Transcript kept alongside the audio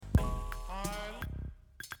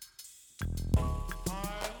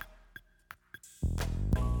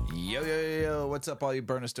Yo, yo, yo, yo, what's up, all you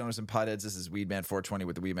burner stoners and potheads? This is Weedman 420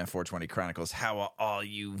 with the Weedman 420 Chronicles. How are all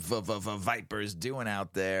you vipers doing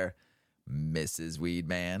out there, Mrs.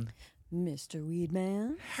 Weedman? Mr.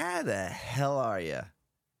 Weedman? How the hell are you?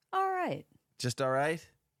 All right. Just all right?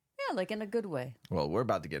 Yeah, like in a good way. Well, we're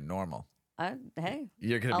about to get normal. Hey.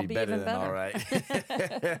 You're going to be better than all right.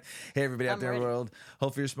 Hey, everybody out there in the world.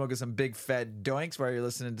 Hopefully you're smoking some big fat doinks while you're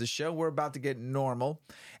listening to the show. We're about to get normal,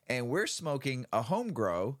 and we're smoking a home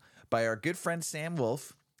grow by our good friend Sam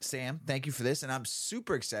Wolf. Sam, thank you for this, and I'm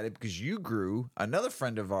super excited because you grew another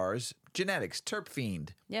friend of ours, Genetics, Terp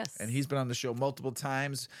Fiend. Yes. And he's been on the show multiple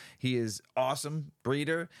times. He is awesome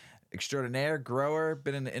breeder, extraordinaire, grower,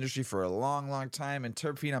 been in the industry for a long, long time. And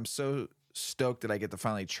Terp Fiend, I'm so stoked that I get to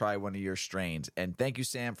finally try one of your strains. And thank you,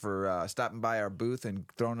 Sam, for stopping by our booth and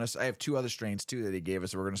throwing us. I have two other strains too that he gave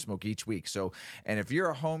us that we're going to smoke each week. So, and if you're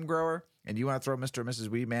a home grower and you want to throw Mr. or Mrs.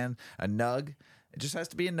 Weedman a nug, it just has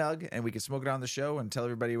to be a nug, and we can smoke it on the show and tell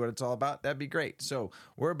everybody what it's all about. That'd be great. So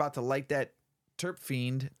we're about to light that Terp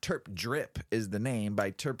Fiend. Terp Drip is the name,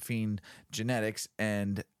 by Terp Fiend Genetics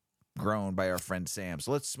and grown by our friend Sam.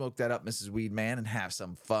 So let's smoke that up, Mrs. Weedman, and have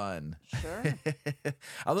some fun. Sure.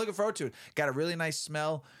 I'm looking forward to it. Got a really nice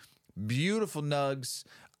smell. Beautiful nugs.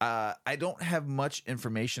 I don't have much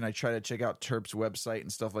information. I try to check out Terp's website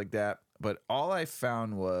and stuff like that, but all I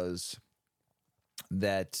found was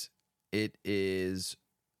that it is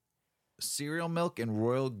cereal milk and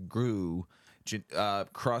royal glue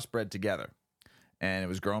crossbred together, and it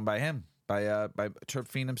was grown by him, by Terp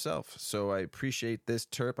Fiend himself. So I appreciate this,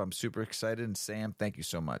 Terp. I'm super excited, and Sam, thank you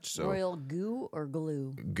so much. So Royal goo or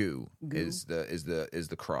glue? Goo is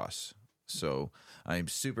the cross. So I'm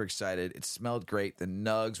super excited. It smelled great. The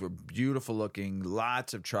nugs were beautiful looking.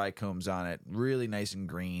 Lots of trichomes on it. Really nice and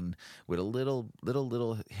green with a little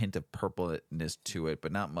hint of purpleness to it,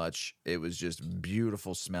 but not much. It was just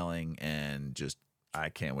beautiful smelling, and just I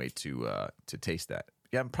can't wait to taste that.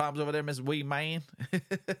 You having problems over there, Miss Wee Man?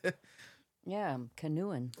 Yeah, I'm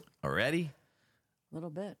canoeing. Already? A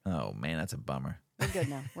little bit. Oh man, that's a bummer. We're good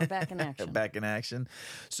now. We're back in action. Back in action.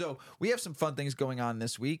 So we have some fun things going on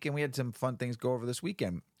this week, and we had some fun things go over this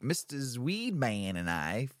weekend. Mrs. Weedman and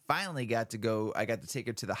I finally got to go. I got to take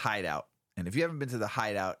her to the Hideout. And if you haven't been to the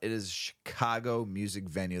Hideout, it is a Chicago music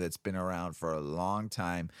venue that's been around for a long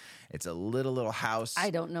time. It's a little house.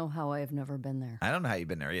 I don't know how I've never been there. I don't know how you've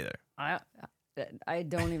been there either. I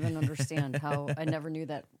don't even understand how I never knew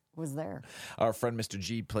that was there. Our friend Mr.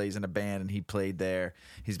 G plays in a band, and he played there.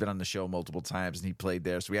 He's been on the show multiple times, and he played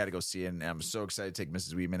there. So we had to go see it, and I'm so excited to take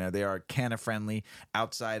Mrs. Weedman there. They are canna friendly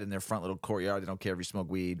outside in their front little courtyard. They don't care if you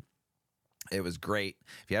smoke weed. It was great.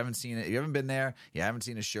 If you haven't seen it, if you haven't been there, you haven't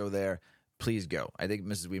seen a show there, please go. I think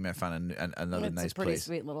Mrs. Weedman found another nice place. It's a pretty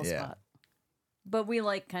sweet little spot. But we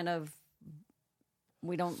like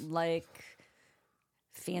we don't like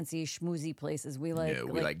fancy schmoozy places. We like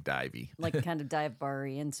divey, like kind of dive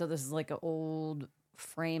bar-y. And so this is like an old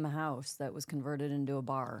frame house that was converted into a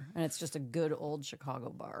bar, and it's just a good old Chicago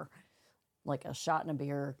bar, like a shot and a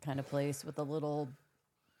beer kind of place with a little,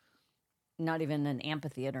 not even an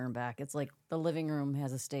amphitheater in back. It's like the living room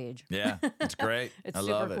has a stage. Yeah, it's great. It's I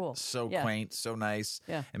super love it. cool. So quaint, so nice.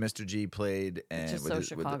 Yeah. And Mr. G played, and It's just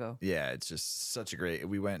Chicago. It's just such a great.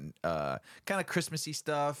 We went kind of Christmassy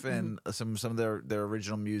stuff and some of their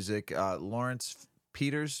original music. Lawrence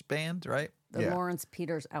Peters band, right? The Lawrence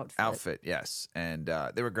Peters outfit. Yes, and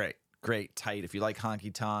they were great. Great, tight. If you like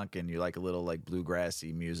honky tonk and you like a little like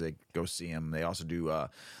bluegrassy music, go see them. They also do.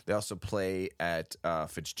 They also play at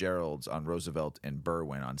Fitzgerald's on Roosevelt and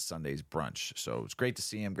Berwyn on Sundays brunch. So it's great to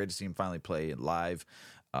see him. Great to see him finally play live.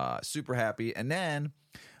 Super happy. And then,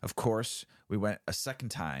 of course, we went a second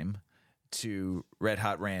time to Red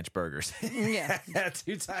Hot Ranch Burgers. Yeah.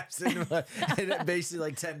 2 times in basically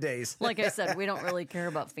like 10 days. Like I said, we don't really care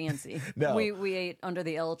about fancy. No. We ate under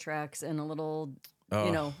the L tracks in a little,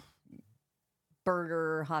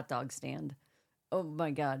 burger hot dog stand. Oh my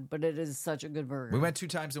God, but it is such a good burger. We went 2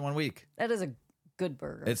 times in 1 week. That is a good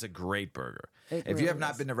burger. It's a great burger. If really you have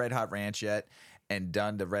not is. been to Red Hot Ranch yet and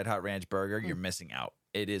done the Red Hot Ranch burger, you're missing out.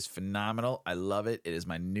 It is phenomenal. I love it. It is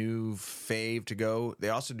my new fave to go. They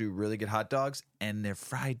also do really good hot dogs, and their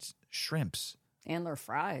fried shrimps. And their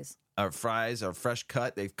fries. Our fries are fresh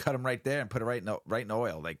cut. They've cut them right there and put it right in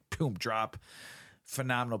oil. Like, boom, drop.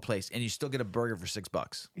 Phenomenal place. And you still get a burger for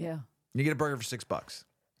 $6. Yeah. You get a burger for $6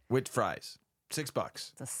 with fries.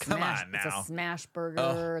 $6. It's a smash, Come on now. It's a smash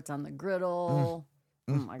burger. It's on the griddle.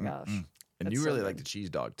 Oh my gosh. And That's you so really good. like the cheese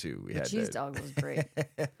dog too. The cheese dog was great.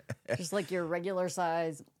 Just like your regular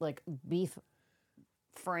size, like beef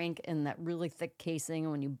frank in that really thick casing.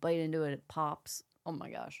 And when you bite into it, it pops. Oh my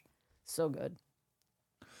gosh. So good.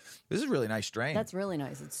 This is a really nice strain. That's really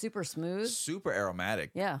nice. It's super smooth. Super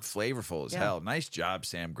aromatic. Yeah. Flavorful as hell. Nice job,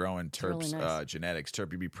 Sam, growing Terp's really nice. genetics.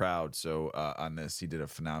 Terp, you'd be proud. So on this, he did a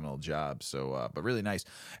phenomenal job. So, but really nice.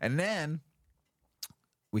 And then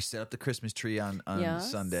we set up the Christmas tree on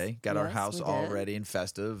Sunday. Got our house all ready and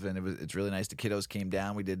festive, and it's really nice. The kiddos came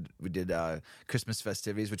down. We did Christmas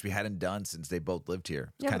festivities, which we hadn't done since they both lived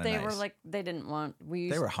here. Yeah, but they were like they didn't want.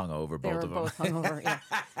 They were hungover. They both were of both them. hungover. Yeah.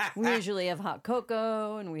 We usually have hot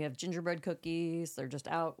cocoa and we have gingerbread cookies. They're just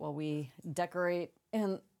out while we decorate,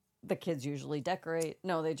 and the kids usually decorate.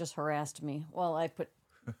 No, they just harassed me while I put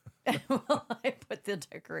the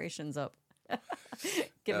decorations up.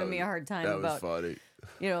 Giving me a hard time about funny.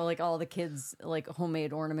 Like all the kids like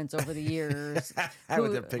homemade ornaments over the years.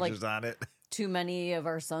 With the pictures on it. Too many of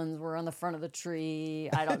our sons were on the front of the tree.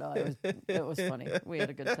 I don't know. It was funny. We had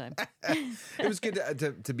a good time. It was good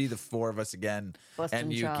to be the four of us again.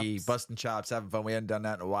 Busting Yuki, chops. busting chops, having fun. We hadn't done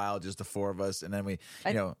that in a while, just the four of us. And then I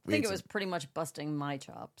think it was pretty much busting my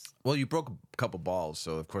chops. Well, you broke a couple balls,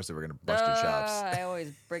 so of course they were going to bust your chops. I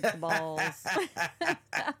always break the balls.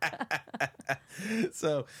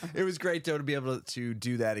 So it was great, though, to be able to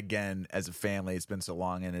do that again as a family. It's been so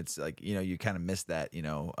long, and it's like, you kind of miss that,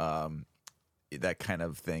 that kind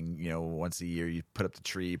of thing. Once a year you put up the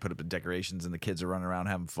tree, put up the decorations, and the kids are running around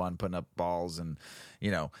having fun, putting up balls, and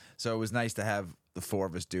so it was nice to have the four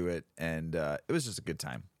of us do it, and it was just a good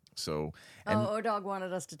time. So O-Dog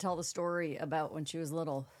wanted us to tell the story about when she was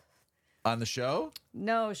little. On the show?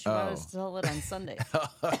 No, she wanted us to tell it on Sunday.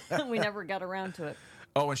 We never got around to it.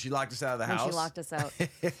 Oh, when she locked us out of the house? When she locked us out.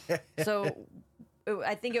 So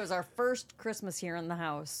I think it was our first Christmas here in the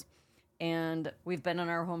house. And we've been in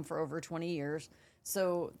our home for over 20 years.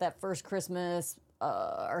 So that first Christmas,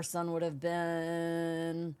 our son would have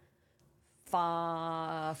been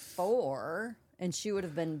 4, and she would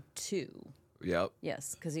have been 2. Yep.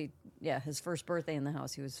 Yes, because his first birthday in the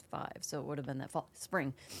house, he was 5. So it would have been that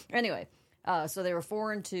spring. Anyway, so they were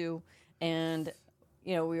 4 and 2. And,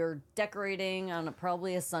 we were decorating on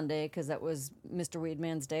probably a Sunday because that was Mr.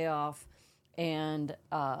 Weedman's day off. And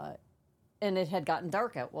it had gotten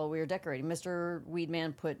dark out while we were decorating. Mr.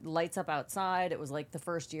 Weedman put lights up outside. It was like the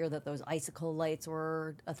first year that those icicle lights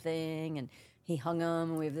were a thing, and he hung them.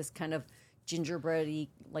 And we have this kind of gingerbread-y,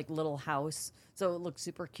 like, little house. So it looked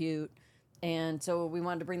super cute. And so we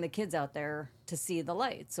wanted to bring the kids out there to see the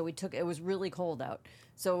lights. So it was really cold out.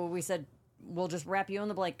 So we said, we'll just wrap you in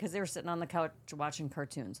the blanket, because they were sitting on the couch watching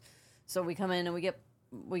cartoons. So we come in and we get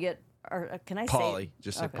our, can I Pauly. say?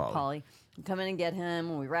 Just say okay, Pauly. Pauly. We come in and get him,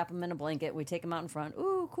 and we wrap him in a blanket. We take him out in front.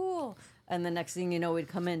 Ooh, cool. And the next thing you know, we'd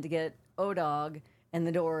come in to get O-Dog, and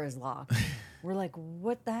the door is locked. We're like,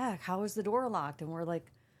 what the heck? How is the door locked? And we're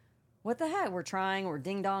like, what the heck? We're trying. We're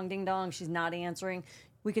ding dong. She's not answering.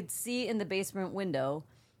 We could see in the basement window.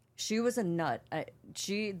 She was a nut.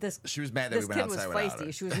 She was mad that we went outside without her. This kid was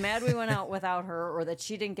feisty. She was mad we went out without her, or that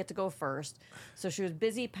she didn't get to go first. So she was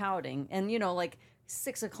busy pouting. And, like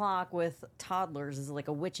 6 o'clock with toddlers is like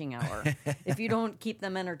a witching hour. If you don't keep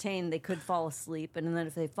them entertained, they could fall asleep. And then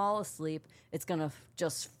if they fall asleep, it's going to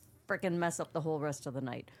just freaking mess up the whole rest of the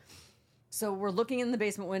night. So we're looking in the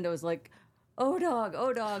basement windows like, O-Dog.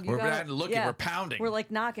 We're not looking, we're pounding. We're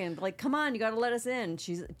like knocking, like, come on, you got to let us in.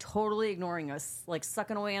 She's totally ignoring us, like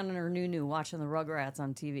sucking away on her new watching the Rugrats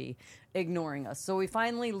on TV, ignoring us. So we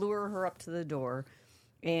finally lure her up to the door,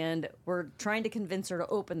 and we're trying to convince her to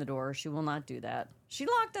open the door. She will not do that. She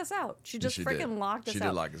locked us out. She just freaking locked us out. She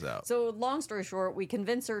did lock us out. So long story short, we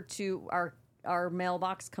convince her to, our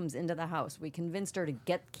mailbox comes into the house. We convinced her to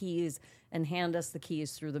get keys and hand us the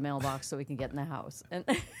keys through the mailbox so we can get in the house. And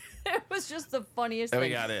it was just the funniest thing. And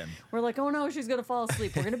we got in. We're like, oh no, she's gonna fall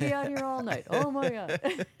asleep. We're gonna be out here all night. Oh my god.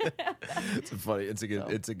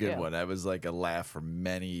 It's a good one. That was like a laugh for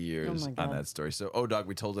many years on that story. So O-Dog,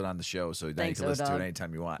 we told it on the show, so now you can listen to it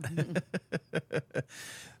anytime you want.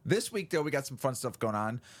 This week though, we got some fun stuff going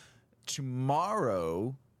on.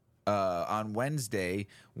 Tomorrow, on Wednesday,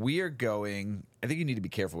 we are going. I think you need to be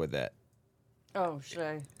careful with that. Oh, should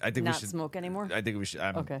I think not we should smoke anymore? I think we should.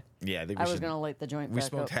 Okay. Yeah, I think we I should. was going to light the joint We back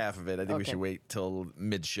smoked up. half of it. I think we Okay. should wait till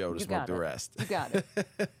mid-show to You smoke got the it. rest. You got it.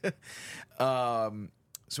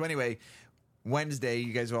 So anyway, Wednesday,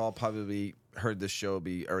 you guys have all probably heard this show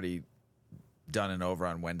be already done and over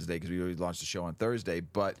on Wednesday because we already launched the show on Thursday.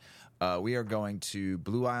 But we are going to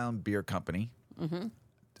Blue Island Beer Company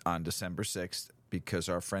on December 6th because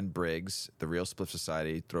our friend Briggs, the Real Spliff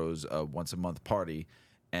Society, throws a once-a-month party,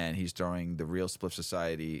 and he's throwing the Real Spliff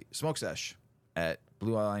Society Smoke Sesh at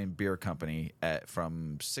Blue Island Beer Company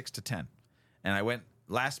from 6 to 10. And I went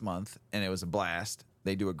last month, and it was a blast.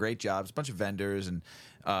 They do a great job. It's a bunch of vendors, and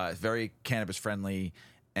very cannabis-friendly.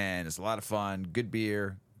 and it's a lot of fun. Good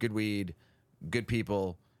beer, good weed, good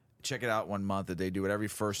people. Check it out one month. They do it every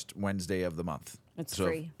first Wednesday of the month. It's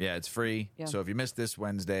free. Yeah, it's free. Yeah. So if you missed this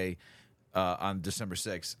Wednesday on December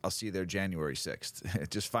 6th, I'll see you there January 6th.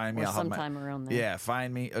 Just find me. Or I'll have sometime around there. Yeah,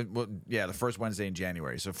 find me. The first Wednesday in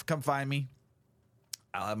January. So come find me.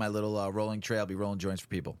 I'll have my little rolling tray. I'll be rolling joints for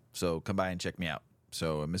people. So come by and check me out.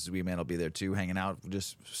 So Mrs. Weeman will be there too, hanging out,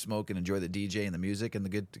 just smoke and enjoy the DJ and the music and the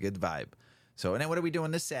good vibe. So, and then what are we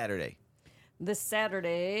doing this Saturday? This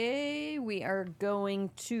Saturday, we are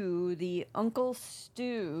going to the Uncle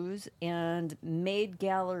Stu's and Maid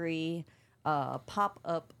Gallery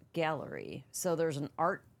pop-up gallery. So there's an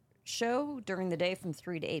art show during the day from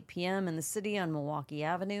 3 to 8 p.m. in the city on Milwaukee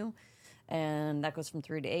Avenue. And that goes from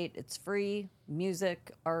 3 to 8. It's free.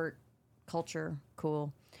 Music, art, culture,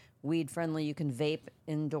 cool. Weed friendly. You can vape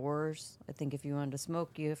indoors. I think if you want to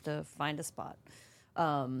smoke, you have to find a spot.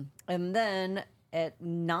 And then at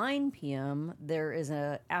 9 p.m., there is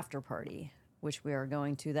an after party, which we are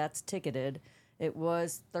going to. That's ticketed. It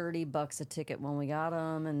was $30 a ticket when we got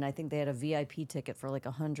them, and I think they had a VIP ticket for like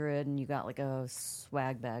 $100, and you got like a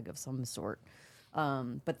swag bag of some sort.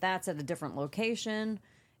 But that's at a different location,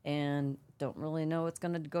 and don't really know what's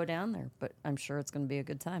going to go down there, but I'm sure it's going to be a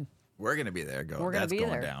good time. We're going to be there. We're going to be going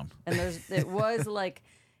there. Down. And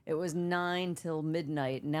it was 9 till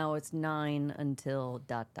midnight. Now it's 9 until ...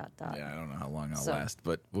 Yeah, I don't know how long I'll So, last,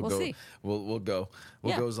 but we'll go. see. We'll go.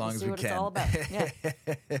 We'll go as long as see we what can. It's all about. Yeah.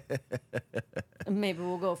 Maybe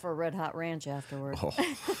we'll go for a Red Hot Ranch afterward. Oh,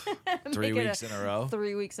 3 weeks in a row.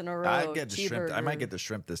 3 weeks in a row. I get the shrimp. I cheeseburger. might get the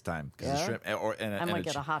shrimp this time because the Yeah? shrimp I might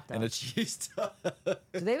get a hot dog. and a cheese.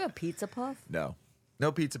 Do they have a pizza puff?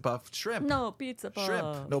 No pizza puff. Shrimp. No pizza puff.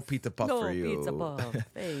 Shrimp. No pizza puff No for you. pizza puff.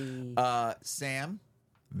 Hey. Sam,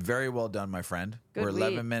 very well done, my friend. Good We're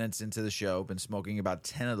 11 weed. minutes into the show. Been smoking about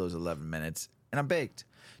 10 of those 11 minutes, and I'm baked.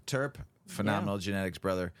 Terp, phenomenal genetics,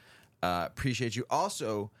 brother. Appreciate you.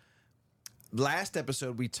 Also, last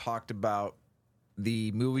episode we talked about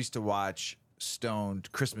the movies to watch,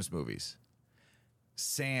 stoned Christmas movies.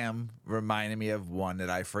 Sam reminded me of one that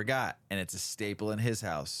I forgot, and it's a staple in his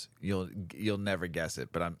house. You'll never guess it,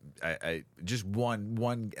 but I just one,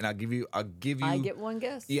 and I'll give you. I get one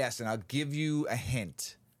guess. Yes, and I'll give you a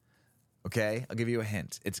hint. Okay, I'll give you a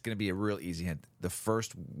hint. It's going to be a real easy hint. The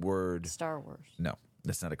first word. Star Wars. No,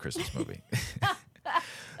 that's not a Christmas movie.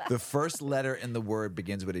 The first letter in the word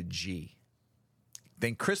begins with a G.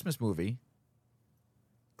 Think Christmas movie.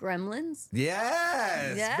 Gremlins?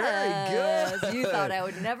 Yes, Yes. very good. You thought I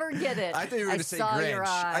would never get it. I thought you were going to say saw Grinch. your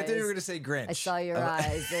I thought you were eyes. going to say Grinch. I saw your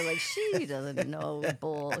eyes. They're like, she doesn't know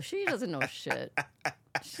bull. She doesn't know shit.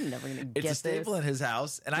 She's never gonna get It's this. a staple in his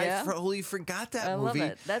house, and Yeah? I totally forgot that I love movie.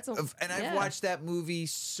 it. That's a- and I've yeah. watched that movie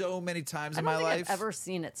so many times I in don't my think life. I've ever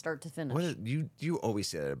seen it start to finish. What is, you always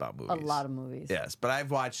say that about movies. A lot of movies. Yes, but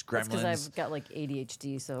I've watched That's because Gremlins. I've got like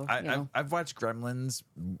ADHD, so I, you know. I've watched Gremlins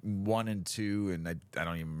 1 and 2, and I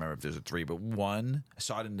don't even remember if there's a 3, but 1, I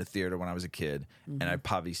saw it in the theater when I was a kid, and I've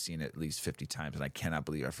probably seen it at least 50 times, and I cannot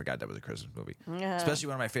believe I forgot that was a Christmas movie. Yeah. Especially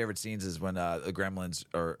one of my favorite scenes is when the Gremlins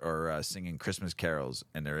are singing Christmas carols,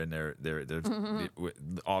 and they're in they're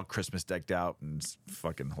all Christmas decked out, and it's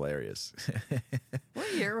fucking hilarious.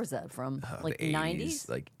 What year was that from? Like The 90s?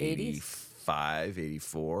 like 80s? 85,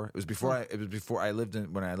 84. It was before I lived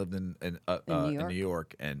in New New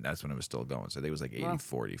York, and that's when it was still going. So I think it was like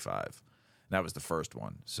 84, 85. And that was the first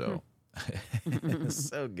one. So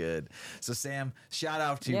so good. So Sam, shout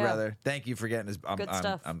out to you, Yeah. brother. Thank you for getting this. Good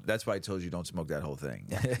stuff. That's why I told you don't smoke that whole thing.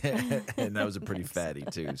 And that was a pretty fatty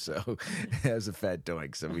too. So that was a fat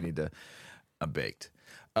doink. So we need to. I'm baked.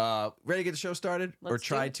 Ready to get the show started? Or Let's do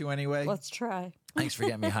try it. to anyway? Let's try. Thanks for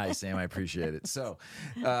getting me high, Sam. I appreciate it. So,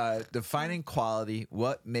 defining quality,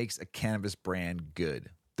 what makes a cannabis brand good?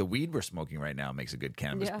 The weed we're smoking right now makes a good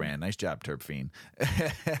cannabis Yeah. brand. Nice job, Terp Fiend.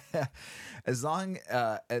 As long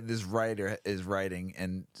this writer is writing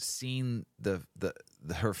and seeing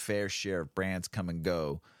her fair share of brands come and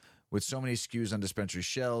go, with so many SKUs on dispensary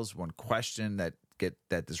shelves, one question that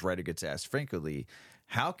this writer gets asked frequently: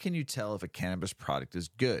 how can you tell if a cannabis product is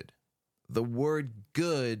good? The word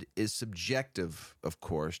good is subjective, of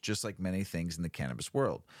course, just like many things in the cannabis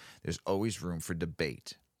world. There's always room for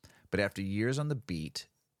debate. But after years on the beat,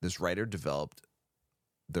 this writer developed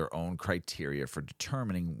their own criteria for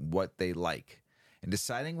determining what they like and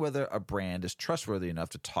deciding whether a brand is trustworthy enough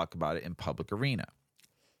to talk about it in public arena.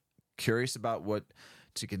 Curious about what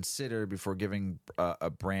to consider before giving a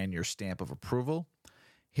brand your stamp of approval?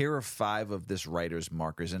 Here are 5 of this writer's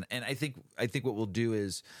markers. And I think what we'll do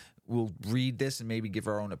is we'll read this and maybe give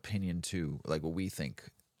our own opinion too, like what we think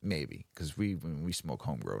Maybe because we smoke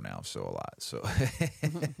homegrown now, so a lot. So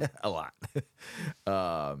a lot.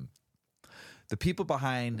 The people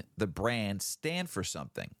behind the brand stand for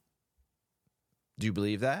something. Do you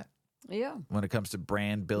believe that? Yeah. When it comes to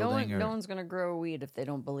brand building, No one's going to grow weed if they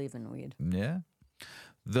don't believe in weed. Yeah.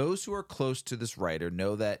 Those who are close to this writer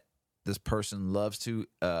know that this person loves to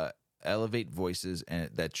elevate voices and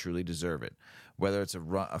that truly deserve it. Whether it's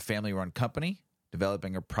a family-run company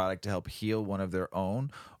developing a product to help heal one of their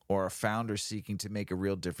own, or a founder seeking to make a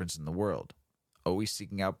real difference in the world. Always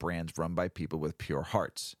seeking out brands run by people with pure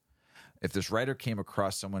hearts. If this writer came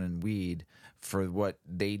across someone in weed for what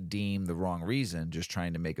they deem the wrong reason, just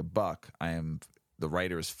trying to make a buck, the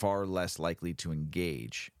writer is far less likely to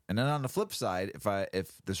engage. And then on the flip side,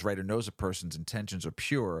 if this writer knows a person's intentions are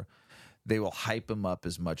pure, they will hype him up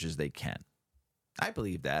as much as they can. I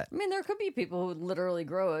believe that. I mean, there could be people who literally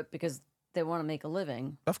grow it because they want to make a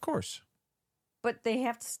living. Of course. But they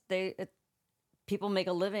have to people make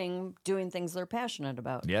a living doing things they're passionate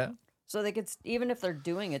about. Yeah. So they could, even if they're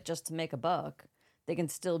doing it just to make a buck, they can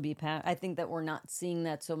still be I think that we're not seeing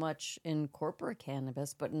that so much in corporate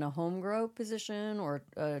cannabis, but in a home grow position or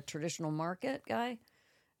a traditional market guy,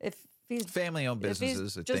 if he's family-owned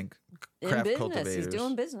businesses, I think, in craft business, cultivators. he's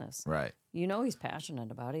doing business. Right. You know he's passionate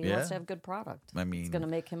about it. He wants to have good product. I mean, it's going to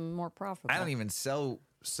make him more profitable. I don't even sell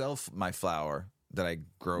my flower that I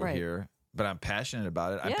grow here, but I'm passionate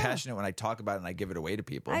about it. I'm passionate when I talk about it and I give it away to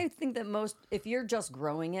people. I think that if you're just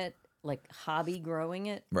growing it, like hobby growing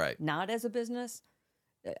it, right, not as a business,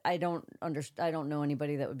 I don't know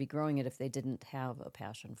anybody that would be growing it if they didn't have a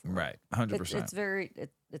passion for it. Right, 100%.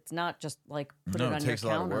 It's not just like put it on your counter. It takes a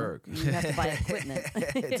lot of work. You have to buy equipment.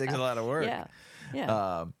 It takes a lot of work.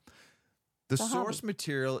 Yeah. The source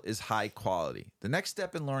material is high quality. The next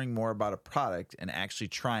step in learning more about a product and actually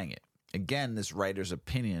trying it. Again, this writer's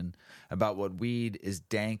opinion about what weed is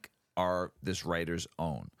dank are this writer's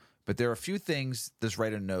own. But there are a few things this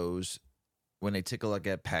writer knows when they take a look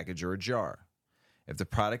at package or a jar. If the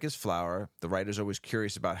product is flower, the writer's always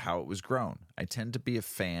curious about how it was grown. I tend to be a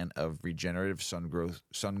fan of regenerative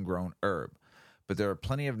sun-grown herb, but there are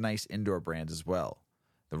plenty of nice indoor brands as well.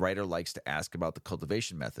 The writer likes to ask about the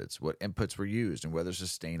cultivation methods, what inputs were used, and whether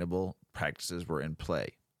sustainable practices were in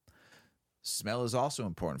play. Smell is also an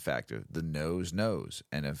important factor. The nose knows.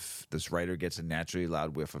 And if this writer gets a naturally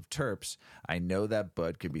loud whiff of terps, I know that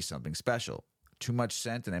bud could be something special. Too much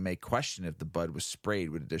scent, and I may question if the bud was sprayed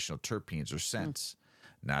with additional terpenes or scents.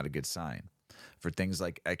 Not a good sign. For things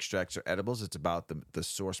like extracts or edibles, it's about the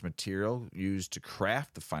source material used to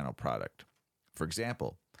craft the final product. For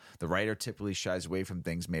example, the writer typically shies away from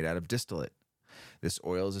things made out of distillate. This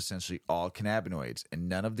oil is essentially all cannabinoids and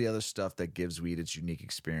none of the other stuff that gives weed its unique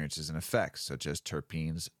experiences and effects, such as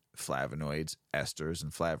terpenes, flavonoids, esters,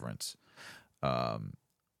 and flavorants.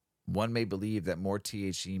 One may believe that more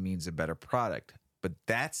THC means a better product, but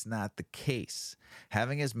that's not the case.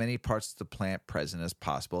 Having as many parts of the plant present as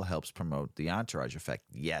possible helps promote the entourage effect.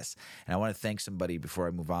 Yes. And I want to thank somebody before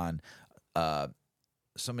I move on.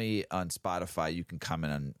 Somebody on Spotify, you can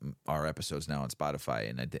comment on our episodes now on Spotify,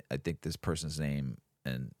 and I think this person's name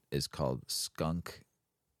is called Skunk's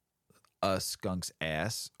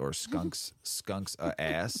Ass, or Skunk's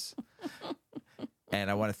Ass.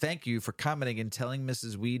 And I want to thank you for commenting and telling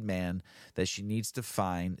Mrs. Weedman that she needs to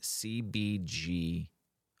find CBG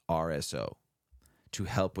RSO to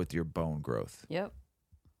help with your bone growth. Yep.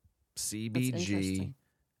 CBG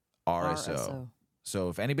RSO. So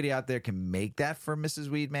if anybody out there can make that for Mrs.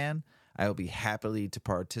 Weedman, I will be happily to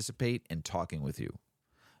participate in talking with you.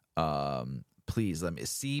 Please let me.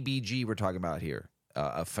 CBG we're talking about here.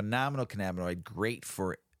 A phenomenal cannabinoid, great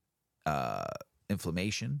for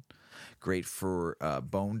inflammation, great for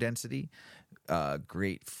bone density,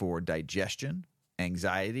 great for digestion,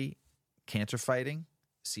 anxiety, cancer fighting.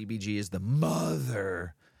 CBG is the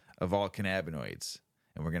mother of all cannabinoids.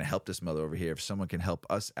 And we're going to help this mother over here if someone can help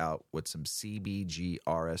us out with some CBG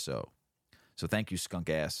RSO. So thank you, Skunk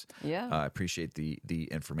Ass. Yeah. I appreciate the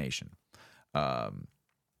information.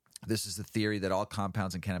 This is the theory that all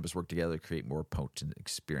compounds in cannabis work together to create more potent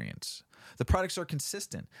experience. The products are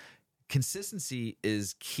consistent. Consistency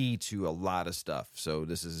is key to a lot of stuff. So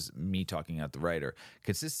this is me talking out the writer.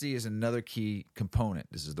 Consistency is another key component.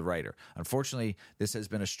 This is the writer. Unfortunately, this has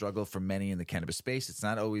been a struggle for many in the cannabis space. It's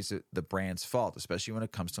not always the brand's fault, especially when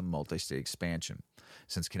it comes to multi-state expansion.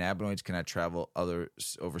 Since cannabinoids cannot travel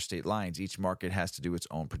over state lines, each market has to do its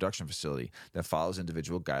own production facility that follows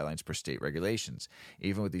individual guidelines per state regulations.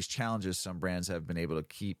 Even with these challenges, some brands have been able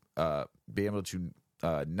to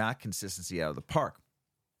knock consistency out of the park.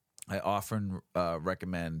 I often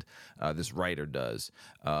recommend this writer does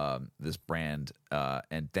this brand,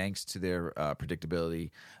 and thanks to their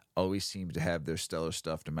predictability, always seem to have their stellar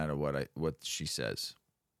stuff no matter what she says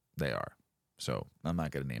they are. So I'm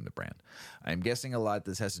not going to name the brand. I'm guessing a lot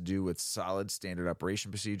this has to do with solid standard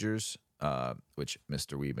operation procedures, which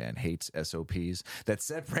Mr. Weedman hates SOPs, that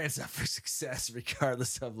set brands up for success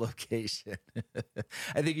regardless of location.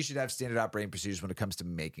 I think you should have standard operating procedures when it comes to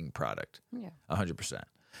making product. Yeah. 100%.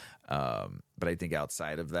 But I think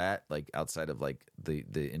outside of that, like outside of like the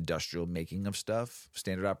industrial making of stuff,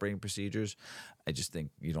 standard operating procedures, I just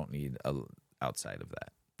think you don't need outside of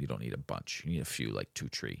that. You don't need a bunch. You need a few, like 2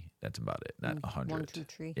 tree. That's about it. Not 100. 1, 2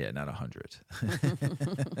 tree. Yeah, not 100.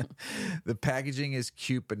 The packaging is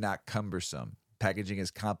cute but not cumbersome. Packaging is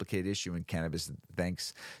a complicated issue in cannabis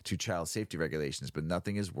thanks to child safety regulations, but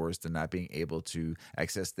nothing is worse than not being able to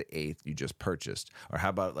access the eighth you just purchased. Or how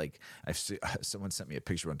about like someone sent me a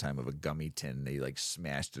picture one time of a gummy tin. They like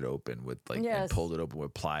smashed it open with like and pulled it open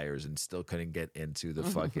with pliers and still couldn't get into the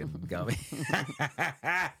fucking gummy.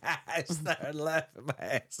 I started laughing my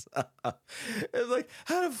ass off. It was like,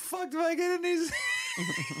 how the fuck do I get in these?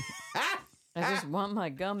 I just want my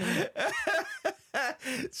gummy.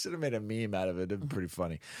 Should have made a meme out of it. It'd be pretty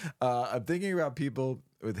funny. I'm thinking about people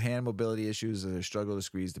with hand mobility issues that struggle to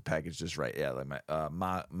squeeze the package just right. Yeah, like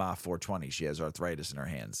my Ma 420. She has arthritis in her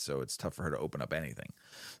hands, so it's tough for her to open up anything.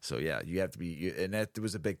 So yeah, you have to be. And that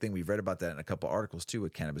was a big thing. We've read about that in a couple articles too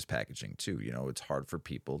with cannabis packaging too. You know, it's hard for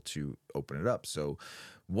people to open it up. So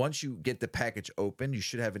once you get the package open, you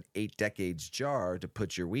should have an 8 decades jar to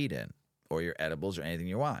put your weed in or your edibles or anything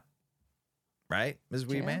you want. Right, Ms.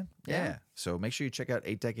 Weedman? Yeah. So make sure you check out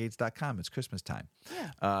 8decades.com. It's Christmas time.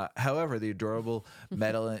 Yeah. However, the adorable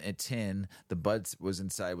metal and tin, the buds was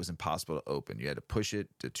inside was impossible to open. You had to push it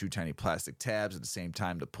to 2 tiny plastic tabs at the same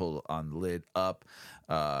time to pull on the lid up.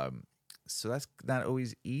 So that's not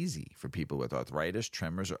always easy for people with arthritis,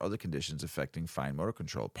 tremors, or other conditions affecting fine motor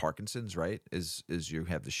control. Parkinson's, right, is you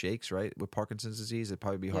have the shakes, right, with Parkinson's disease. It'd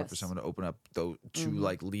probably be hard for someone to open up those 2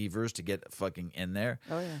 like levers to get fucking in there.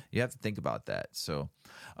 Oh, yeah. You have to think about that. So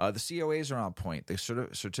the COAs are on point. The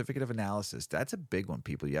certificate of analysis, that's a big one,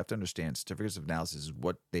 people. You have to understand certificates of analysis is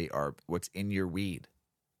what they are, what's in your weed.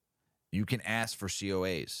 You can ask for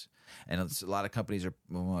COAs. And a lot of companies are,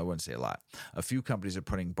 well, I wouldn't say a lot. A few companies are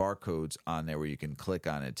putting barcodes on there where you can click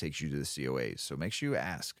on it. It takes you to the COAs. So make sure you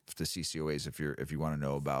ask to see COAs if you want to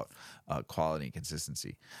know about quality and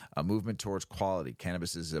consistency. A movement towards quality.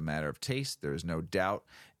 Cannabis is a matter of taste. There is no doubt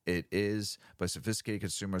it is, but sophisticated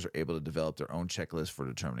consumers are able to develop their own checklist for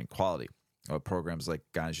determining quality. Programs like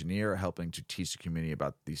Ganjanier are helping to teach the community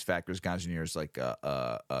about these factors. Ganjanier is like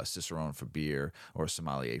a Cicerone for beer or a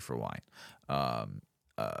sommelier for wine.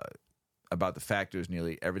 About the factors,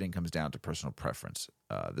 nearly everything comes down to personal preference.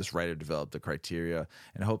 This writer developed the criteria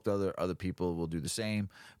and hoped other people will do the same.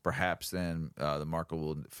 Perhaps then the market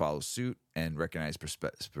will follow suit and recognize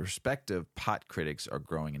prospective pot critics are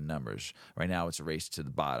growing in numbers. Right now, it's a race to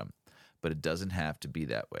the bottom, but it doesn't have to be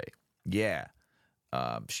that way. Yeah,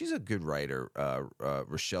 she's a good writer,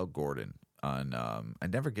 Rochelle Gordon.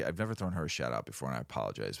 I've never thrown her a shout out before, and I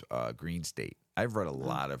apologize. Green State. I've read a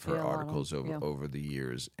lot of her articles over the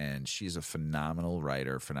years, and she's a phenomenal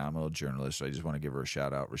writer, phenomenal journalist. So I just want to give her a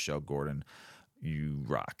shout out, Rochelle Gordon. You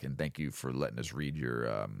rock, and thank you for letting us read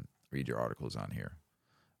your articles on here.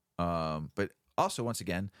 But also, once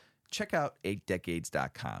again, check out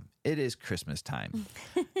 8decades.com. It is Christmas time.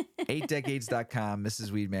 8decades.com,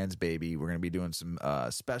 Mrs. Weedman's baby. We're going to be doing some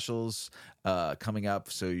specials coming up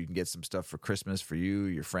so you can get some stuff for Christmas for you,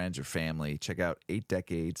 your friends, your family. Check out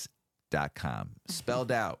 8decades.com.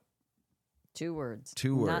 Spelled out. 2 words.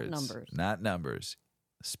 2 words. Not numbers. Not numbers.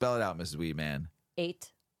 Spell it out, Mrs. Weedman.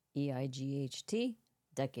 8, EIGHT,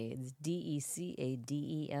 decades, DECADES.com.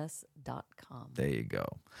 There you go.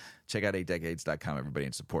 Check out 8decades.com, everybody,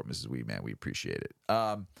 and support Mrs. Weedman. We appreciate it.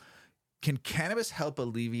 Can cannabis help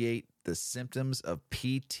alleviate the symptoms of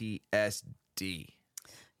PTSD?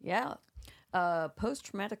 Yeah.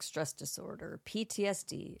 Post-traumatic stress disorder,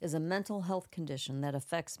 PTSD, is a mental health condition that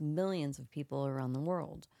affects millions of people around the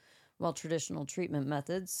world. While traditional treatment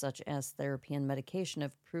methods, such as therapy and medication,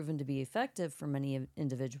 have proven to be effective for many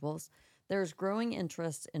individuals, there is growing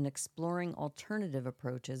interest in exploring alternative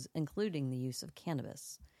approaches, including the use of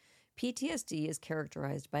cannabis. PTSD is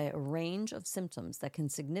characterized by a range of symptoms that can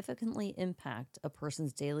significantly impact a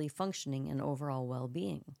person's daily functioning and overall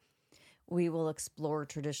well-being. We will explore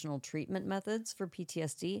traditional treatment methods for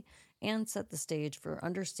PTSD and set the stage for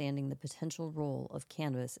understanding the potential role of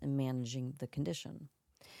cannabis in managing the condition.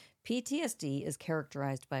 PTSD is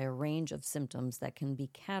characterized by a range of symptoms that can be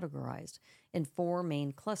categorized in 4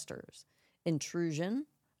 main clusters: intrusion,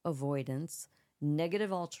 avoidance,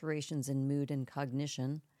 negative alterations in mood and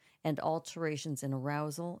cognition, and alterations in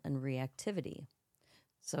arousal and reactivity.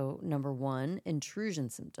 So, number 1, intrusion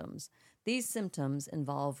symptoms. These symptoms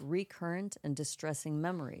involve recurrent and distressing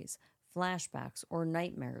memories, flashbacks, or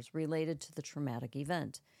nightmares related to the traumatic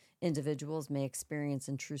event. Individuals may experience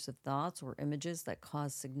intrusive thoughts or images that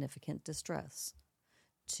cause significant distress.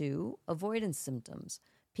 2, avoidance symptoms.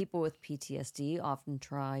 People with PTSD often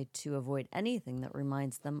try to avoid anything that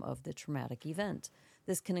reminds them of the traumatic event.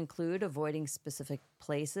 This can include avoiding specific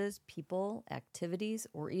places, people, activities,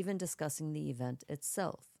 or even discussing the event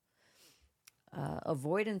itself.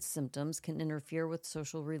 Avoidance symptoms can interfere with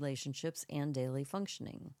social relationships and daily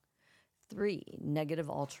functioning. 3, negative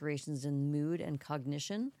alterations in mood and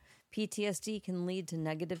cognition. PTSD can lead to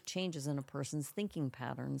negative changes in a person's thinking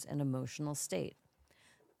patterns and emotional state.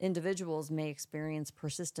 Individuals may experience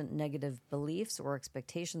persistent negative beliefs or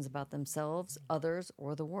expectations about themselves, others,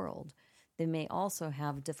 or the world. They may also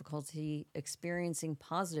have difficulty experiencing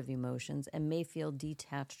positive emotions and may feel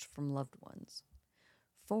detached from loved ones.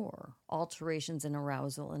 4, alterations in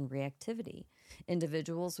arousal and reactivity.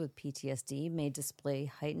 Individuals with PTSD may display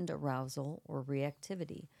heightened arousal or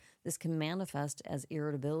reactivity. This can manifest as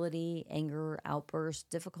irritability, anger, outbursts,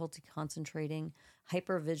 difficulty concentrating,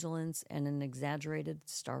 hypervigilance, and an exaggerated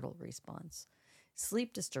startle response.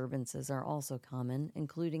 Sleep disturbances are also common,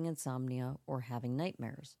 including insomnia or having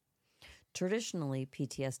nightmares. Traditionally,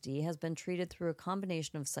 PTSD has been treated through a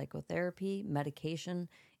combination of psychotherapy, medication,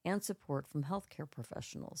 and support from healthcare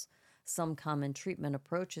professionals. Some common treatment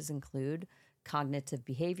approaches include cognitive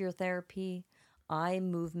behavior therapy, eye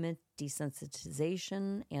movement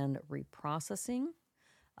desensitization and reprocessing,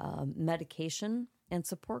 medication, and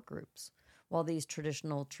support groups. While these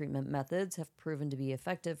traditional treatment methods have proven to be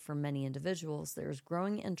effective for many individuals, there is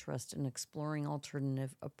growing interest in exploring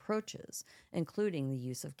alternative approaches, including the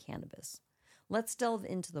use of cannabis. Let's delve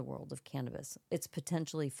into the world of cannabis, its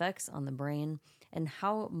potential effects on the brain, and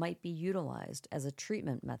how it might be utilized as a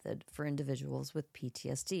treatment method for individuals with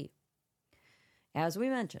PTSD. As we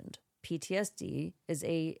mentioned, PTSD is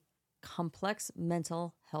a complex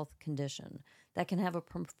mental health condition that can have a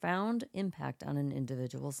profound impact on an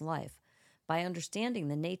individual's life. By understanding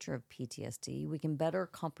the nature of PTSD, we can better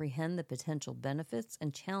comprehend the potential benefits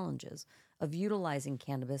and challenges of utilizing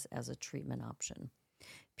cannabis as a treatment option.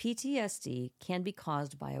 PTSD can be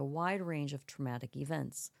caused by a wide range of traumatic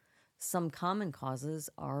events. Some common causes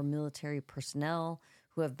are military personnel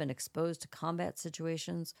who have been exposed to combat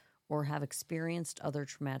situations or have experienced other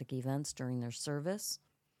traumatic events during their service,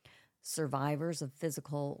 survivors of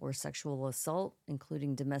physical or sexual assault,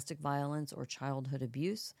 including domestic violence or childhood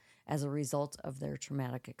abuse, as a result of their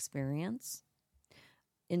traumatic experience,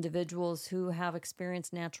 individuals who have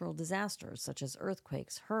experienced natural disasters such as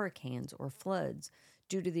earthquakes, hurricanes, or floods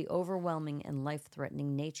due to the overwhelming and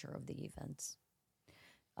life-threatening nature of the events,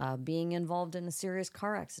 being involved in a serious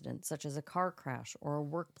car accident such as a car crash or a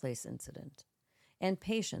workplace incident, and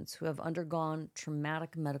patients who have undergone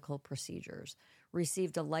traumatic medical procedures,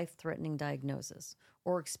 received a life-threatening diagnosis,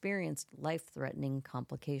 or experienced life-threatening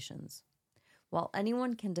complications. While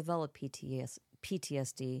anyone can develop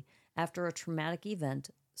PTSD after a traumatic event,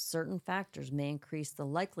 certain factors may increase the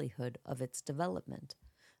likelihood of its development.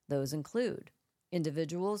 Those include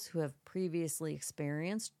individuals who have previously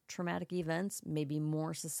experienced traumatic events may be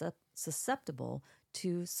more susceptible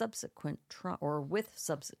to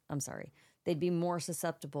they'd be more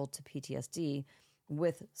susceptible to PTSD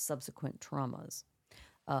with subsequent traumas.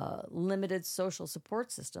 Limited social support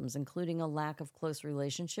systems, including a lack of close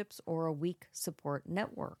relationships or a weak support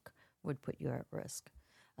network, would put you at risk.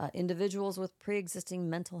 Individuals with pre-existing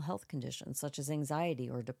mental health conditions, such as anxiety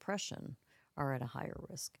or depression, are at a higher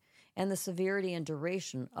risk. And the severity and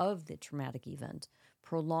duration of the traumatic event,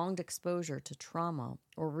 prolonged exposure to trauma,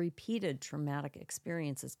 or repeated traumatic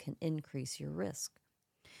experiences can increase your risk.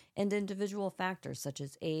 And individual factors such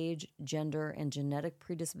as age, gender, and genetic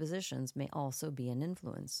predispositions may also be an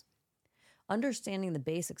influence. Understanding the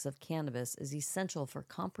basics of cannabis is essential for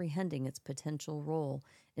comprehending its potential role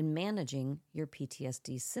in managing your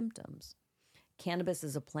PTSD symptoms. Cannabis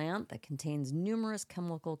is a plant that contains numerous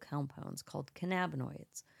chemical compounds called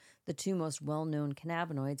cannabinoids. The two most well-known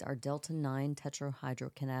cannabinoids are delta-9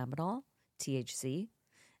 tetrahydrocannabinol, THC,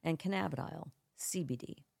 and cannabidiol,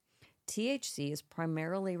 CBD. THC is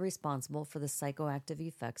primarily responsible for the psychoactive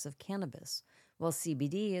effects of cannabis, while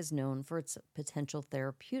CBD is known for its potential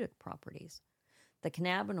therapeutic properties. The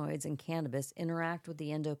cannabinoids in cannabis interact with the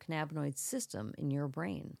endocannabinoid system in your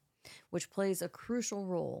brain. which plays a crucial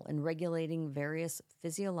role in regulating various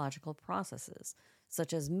physiological processes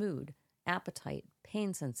such as mood, appetite,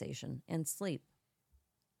 pain sensation, and sleep.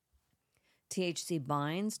 THC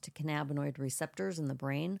binds to cannabinoid receptors in the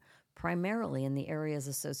brain, primarily in the areas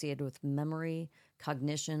associated with memory,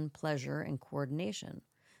 cognition, pleasure, and coordination.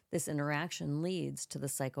 This interaction leads to the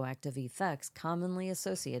psychoactive effects commonly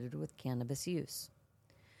associated with cannabis use.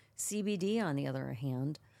 CBD, on the other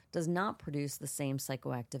hand, does not produce the same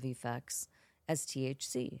psychoactive effects as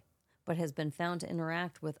THC, but has been found to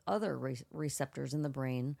interact with other receptors in the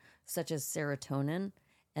brain, such as serotonin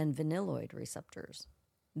and vanilloid receptors.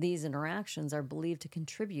 These interactions are believed to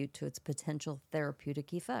contribute to its potential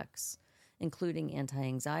therapeutic effects, including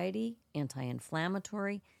anti-anxiety,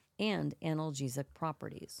 anti-inflammatory, and analgesic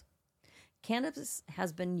properties. Cannabis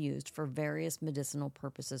has been used for various medicinal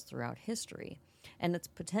purposes throughout history, and its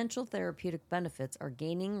potential therapeutic benefits are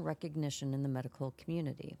gaining recognition in the medical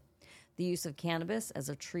community. The use of cannabis as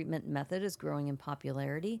a treatment method is growing in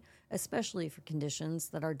popularity, especially for conditions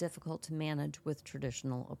that are difficult to manage with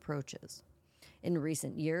traditional approaches. In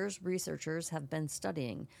recent years, researchers have been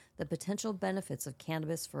studying the potential benefits of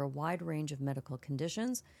cannabis for a wide range of medical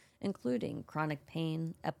conditions, including chronic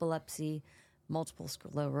pain, epilepsy, multiple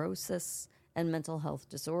sclerosis, and mental health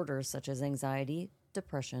disorders such as anxiety,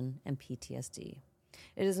 depression, and PTSD.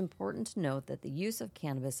 It is important to note that the use of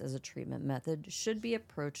cannabis as a treatment method should be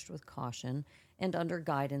approached with caution and under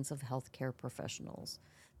guidance of healthcare professionals.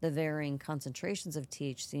 The varying concentrations of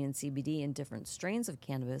THC and CBD in different strains of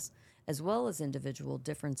cannabis, as well as individual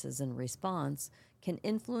differences in response, can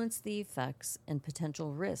influence the effects and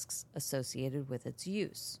potential risks associated with its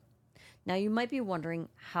use. Now, you might be wondering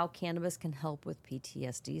how cannabis can help with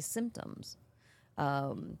PTSD symptoms.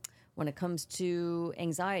 When it comes to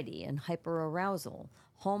anxiety and hyperarousal,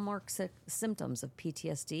 hallmark symptoms of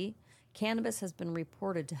PTSD, cannabis has been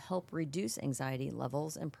reported to help reduce anxiety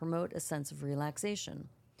levels and promote a sense of relaxation.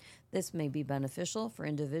 This may be beneficial for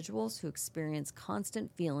individuals who experience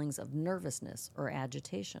constant feelings of nervousness or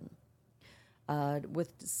agitation.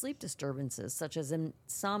 With sleep disturbances such as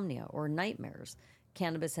insomnia or nightmares,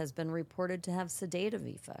 cannabis has been reported to have sedative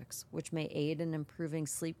effects, which may aid in improving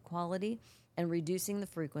sleep quality and reducing the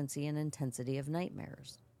frequency and intensity of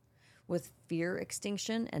nightmares. With fear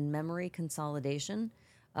extinction and memory consolidation,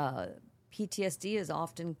 PTSD is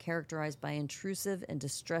often characterized by intrusive and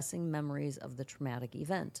distressing memories of the traumatic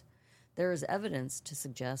event. There is evidence to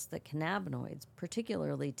suggest that cannabinoids,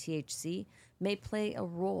 particularly THC, may play a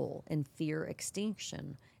role in fear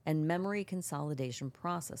extinction and memory consolidation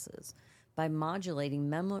processes. By modulating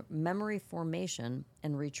memory formation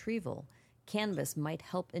and retrieval, cannabis might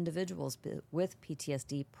help individuals with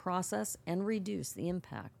PTSD process and reduce the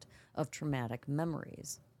impact of traumatic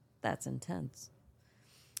memories. That's intense.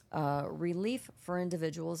 Relief for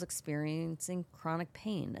individuals experiencing chronic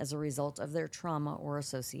pain as a result of their trauma or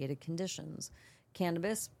associated conditions.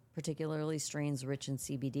 Cannabis, particularly strains rich in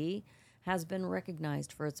CBD, has been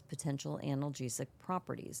recognized for its potential analgesic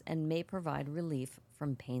properties and may provide relief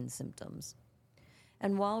from pain symptoms.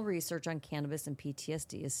 And while research on cannabis and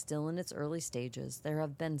PTSD is still in its early stages, there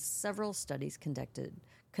have been several studies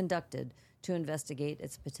conducted to investigate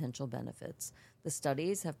its potential benefits. The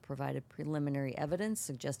studies have provided preliminary evidence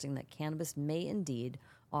suggesting that cannabis may indeed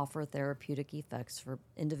offer therapeutic effects for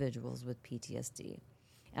individuals with PTSD.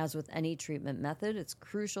 As with any treatment method, it's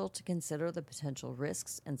crucial to consider the potential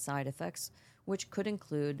risks and side effects, which could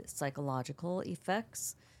include psychological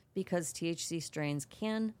effects, because THC strains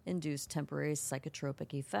can induce temporary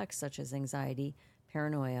psychotropic effects such as anxiety,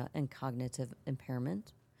 paranoia, and cognitive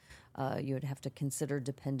impairment. You would have to consider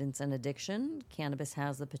dependence and addiction. Cannabis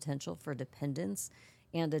has the potential for dependence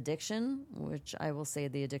and addiction, which I will say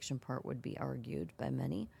the addiction part would be argued by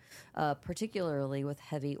many, particularly with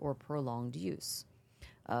heavy or prolonged use.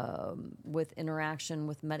 With interaction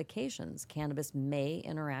with medications, cannabis may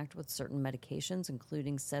interact with certain medications,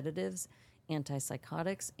 including sedatives,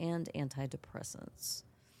 antipsychotics, and antidepressants.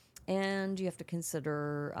 And you have to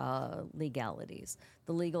consider legalities.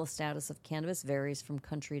 The legal status of cannabis varies from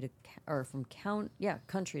country to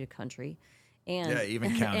country, and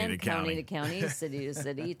even county and to county to county, city to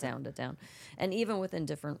city, town to town, and even within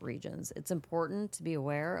different regions. It's important to be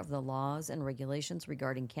aware of the laws and regulations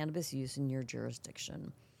regarding cannabis use in your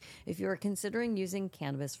jurisdiction. If you are considering using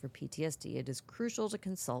cannabis for PTSD, it is crucial to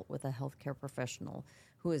consult with a healthcare professional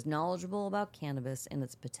who is knowledgeable about cannabis and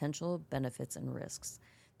its potential benefits and risks.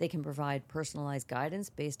 They can provide personalized guidance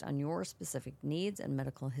based on your specific needs and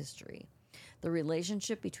medical history. The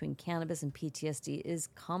relationship between cannabis and PTSD is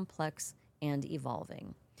complex and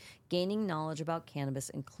evolving. Gaining knowledge about cannabis,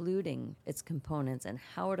 including its components and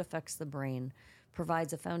how it affects the brain,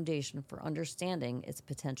 provides a foundation for understanding its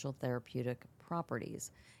potential therapeutic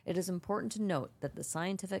properties. It is important to note that the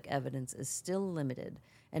scientific evidence is still limited,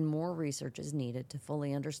 and more research is needed to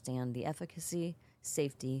fully understand the efficacy,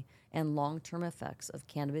 safety, and long-term effects of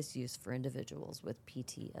cannabis use for individuals with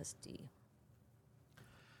PTSD.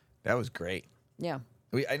 That was great. Yeah.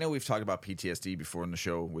 I know we've talked about PTSD before in the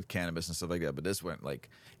show with cannabis and stuff like that, but this went like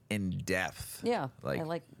in depth. Yeah, I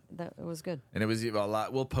like that. It was good. And it was a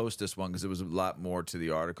lot. We'll post this one because it was a lot more to the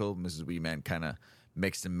article. Mrs. Weeman kind of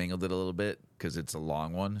mixed and mingled it a little bit because it's a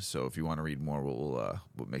long one. So if you want to read more, we'll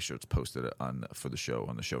make sure it's posted for the show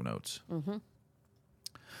on the show notes. Mm-hmm.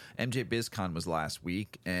 MJ BizCon was last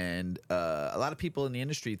week, and a lot of people in the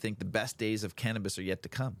industry think the best days of cannabis are yet to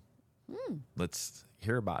come. Let's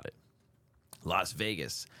hear about it. Las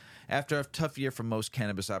Vegas. After a tough year for most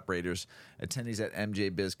cannabis operators, attendees at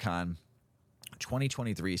MJ BizCon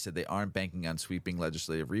 2023 said they aren't banking on sweeping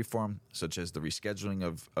legislative reform, such as the rescheduling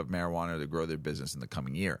of marijuana to grow their business in the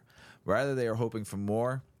coming year. Rather, they are hoping for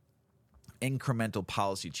more incremental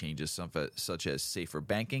policy changes, such as safer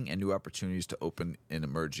banking and new opportunities to open in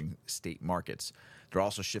emerging state markets. They're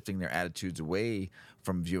also shifting their attitudes away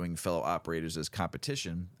from viewing fellow operators as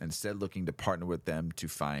competition, instead looking to partner with them to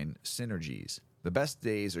find synergies. The best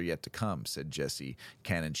days are yet to come, said Jesse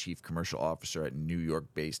Cannon, Chief Commercial Officer at New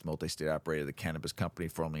York-based multi-state operator, the cannabis company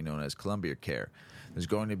formerly known as Columbia Care. There's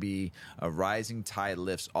going to be a rising tide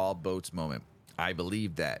lifts all boats moment. I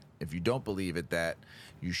believe that. If you don't believe it, that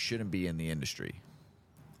you shouldn't be in the industry.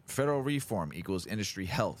 Federal reform equals industry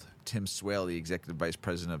health. Tim Swale, the executive vice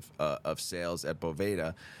president of sales at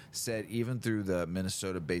Boveda, said even through the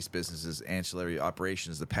Minnesota-based business's ancillary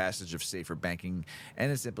operations, the passage of safer banking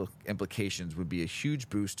and its implications would be a huge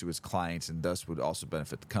boost to its clients and thus would also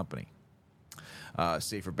benefit the company.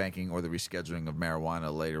 Safer banking or the rescheduling of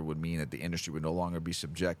marijuana later would mean that the industry would no longer be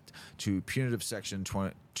subject to punitive Section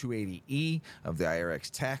 280E of the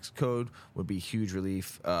IRS tax code, would be huge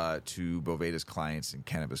relief to Boveda's clients and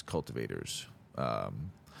cannabis cultivators.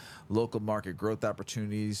 Local market growth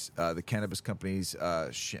opportunities. The cannabis companies,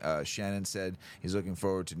 Shannon said he's looking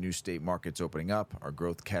forward to new state markets opening up. Our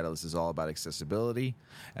growth catalyst is all about accessibility.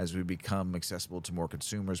 As we become accessible to more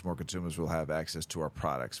consumers will have access to our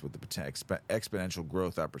products with the exponential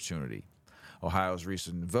growth opportunity. Ohio's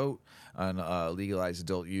recent vote on legalized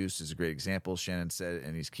adult use is a great example, Shannon said,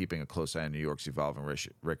 and he's keeping a close eye on New York's evolving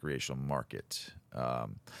recreational market.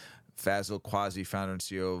 Fazil Quasi, founder and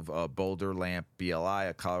CEO of Boulder Lamp BLI,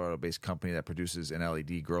 a Colorado-based company that produces an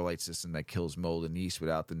LED grow light system that kills mold and yeast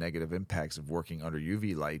without the negative impacts of working under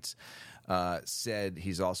UV lights, said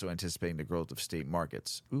he's also anticipating the growth of state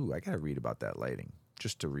markets. Ooh, I got to read about that lighting,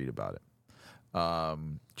 just to read about it.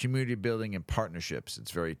 Community building and partnerships.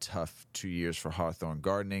 It's very tough 2 years for Hawthorne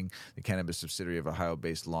Gardening, the cannabis subsidiary of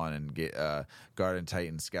Ohio-based lawn and garden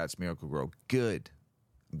titan Scott's Miracle-Gro. Good.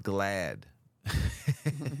 I'm glad.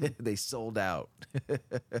 They sold out.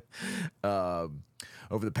 Over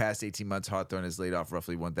the past 18 months, Hawthorne has laid off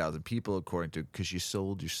roughly 1,000 people, according to Because You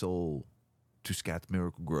Sold Your Soul to Scott's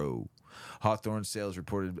Miracle-Gro. Hawthorne sales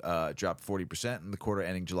reported dropped 40% in the quarter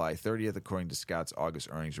ending July 30th, according to Scott's August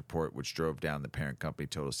earnings report, which drove down the parent company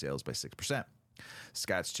total sales by 6%.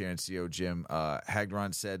 Scott's chair and CEO Jim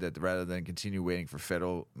Hagedorn said that rather than continue waiting for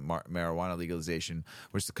federal marijuana legalization,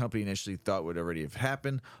 which the company initially thought would already have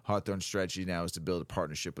happened, Hawthorne's strategy now is to build a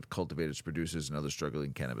partnership with cultivators, producers, and other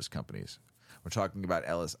struggling cannabis companies. We're talking about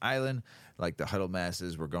Ellis Island. Like the huddle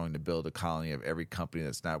masses, we're going to build a colony of every company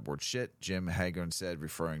that's not worth shit, Jim Hagedorn said,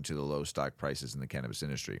 referring to the low stock prices in the cannabis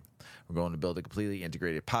industry. We're going to build a completely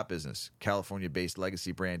integrated pot business. California-based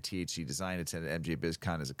legacy brand THC Design attended MJ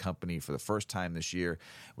BizCon as a company for the first time this year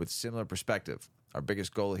with similar perspective. Our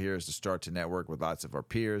biggest goal here is to start to network with lots of our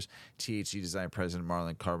peers. THC Design President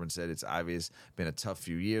Marlon Carbon said it's obvious been a tough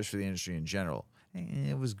few years for the industry in general.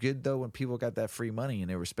 It was good, though, when people got that free money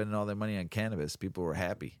and they were spending all their money on cannabis. People were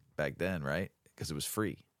happy back then, right? Because it was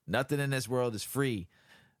free. Nothing in this world is free.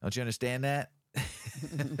 Don't you understand that?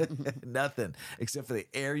 Nothing except for the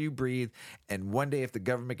air you breathe. And one day, if the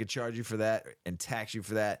government could charge you for that and tax you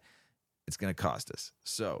for that, it's going to cost us.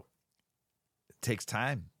 So it takes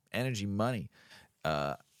time, energy, money.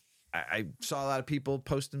 I saw a lot of people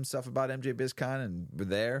posting stuff about MJ BizCon, and we're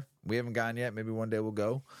there. We haven't gone yet. Maybe one day we'll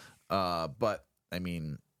go. But I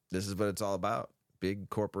mean, this is what it's all about. Big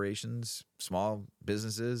corporations, small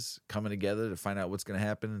businesses coming together to find out what's going to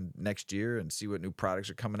happen next year and see what new products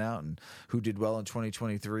are coming out and who did well in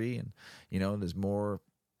 2023. And, you know, there's more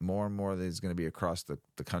and more there's going to be across the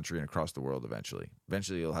country and across the world eventually.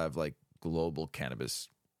 Eventually you'll have like global cannabis,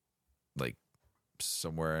 like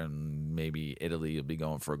somewhere, and maybe Italy will be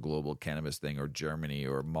going for a global cannabis thing, or Germany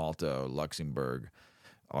or Malta or Luxembourg,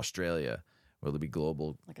 Australia. Will it be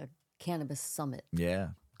global? Like a cannabis summit. Yeah,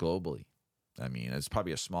 globally. I mean, it's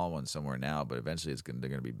probably a small one somewhere now, but eventually they're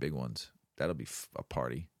going to be big ones. That'll be a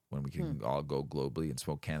party when we can all go globally and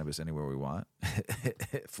smoke cannabis anywhere we want.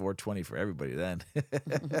 420 for everybody then.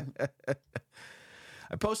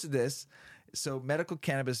 I posted this. So medical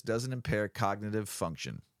cannabis doesn't impair cognitive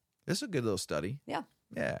function. This is a good little study. Yeah.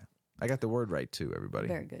 Yeah. I got the word right too, everybody.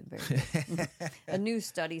 Very good. Very good. A new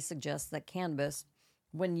study suggests that cannabis,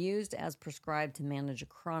 when used as prescribed to manage a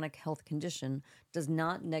chronic health condition, does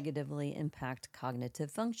not negatively impact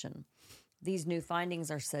cognitive function. These new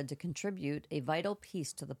findings are said to contribute a vital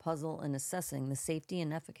piece to the puzzle in assessing the safety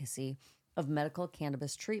and efficacy of medical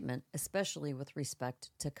cannabis treatment, especially with respect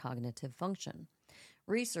to cognitive function.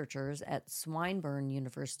 Researchers at Swinburne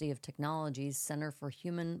University of Technology's Center for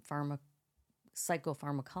Human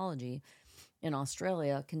Psychopharmacology in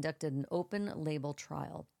Australia conducted an open-label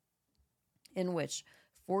trial in which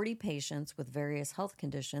 40 patients with various health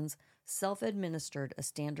conditions self-administered a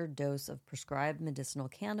standard dose of prescribed medicinal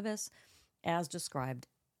cannabis as described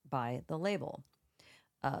by the label.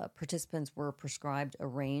 Participants were prescribed a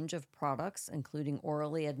range of products, including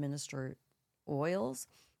orally administered oils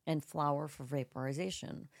and flower for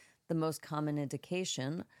vaporization. The most common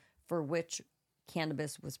indication for which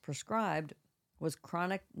cannabis was prescribed was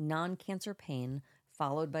chronic non-cancer pain,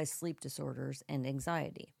 followed by sleep disorders and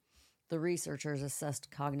anxiety. The researchers assessed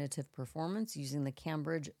cognitive performance using the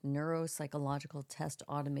Cambridge Neuropsychological Test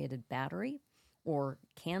Automated Battery, or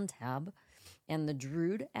CANTAB, and the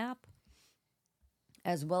Druid app,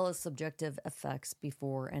 as well as subjective effects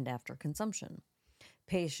before and after consumption.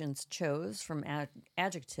 Patients chose from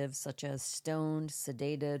adjectives such as stoned,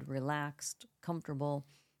 sedated, relaxed, comfortable,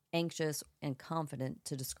 anxious, and confident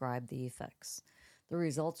to describe the effects. The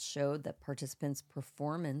results showed that participants'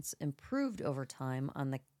 performance improved over time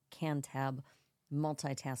on the CANTAB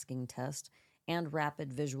multitasking test and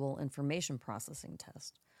rapid visual information processing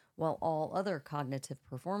test, while all other cognitive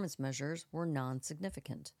performance measures were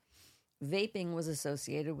non-significant. Vaping was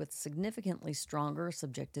associated with significantly stronger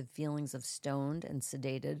subjective feelings of stoned and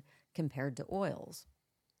sedated compared to oils.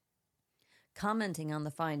 Commenting on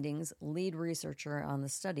the findings, lead researcher on the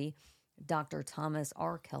study, Dr. Thomas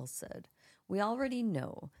Arkell, said, "We already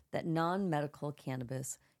know that non-medical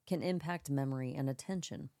cannabis can impact memory and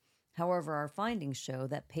attention. However, our findings show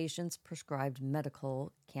that patients prescribed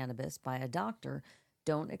medical cannabis by a doctor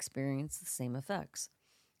don't experience the same effects.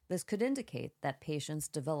 This could indicate that patients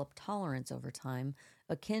develop tolerance over time,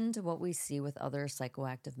 akin to what we see with other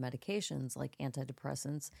psychoactive medications like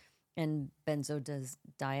antidepressants and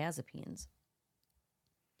benzodiazepines.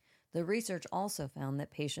 The research also found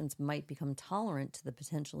that patients might become tolerant to the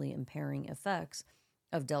potentially impairing effects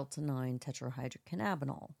of delta-9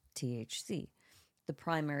 tetrahydrocannabinol, THC, the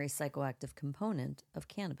primary psychoactive component of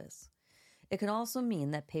cannabis. It can also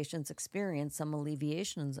mean that patients experience some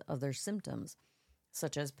alleviations of their symptoms,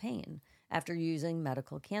 such as pain, after using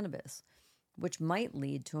medical cannabis, which might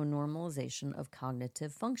lead to a normalization of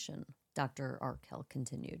cognitive function," Dr. Arkell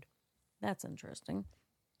continued. That's interesting.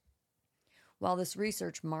 While this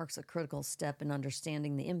research marks a critical step in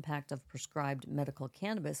understanding the impact of prescribed medical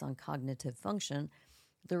cannabis on cognitive function,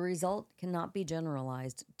 the result cannot be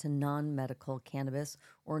generalized to non-medical cannabis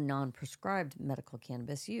or non-prescribed medical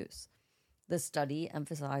cannabis use. The study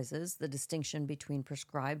emphasizes the distinction between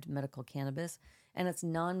prescribed medical cannabis and its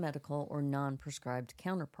non-medical or non-prescribed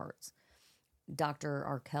counterparts. Dr.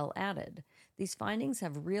 Arkell added, "These findings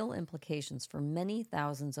have real implications for many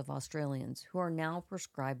thousands of Australians who are now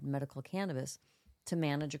prescribed medical cannabis to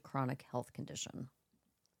manage a chronic health condition."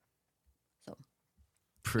 So,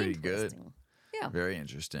 pretty good. Yeah. Very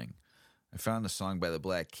interesting. I found a song by the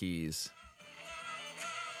Black Keys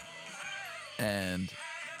and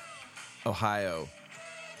Ohio.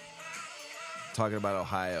 Talking about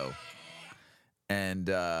Ohio. And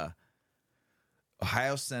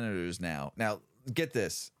Ohio senators now. Now, get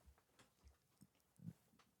this.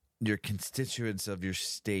 Your constituents of your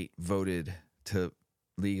state voted to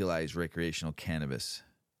legalize recreational cannabis.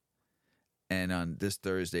 And on this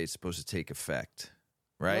Thursday, it's supposed to take effect,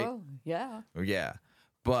 right? Oh, yeah. Yeah.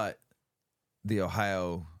 But the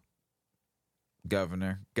Ohio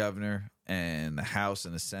governor, and the House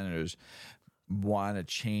and the senators want to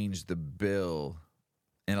change the bill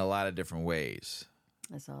in a lot of different ways.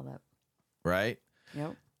 I saw that. Right?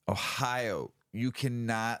 Yep. Ohio, you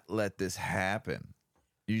cannot let this happen.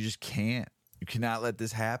 You just can't. You cannot let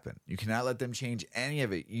this happen. You cannot let them change any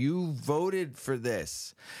of it. You voted for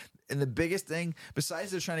this. And the biggest thing,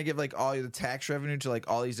 besides they're trying to give like all the tax revenue to like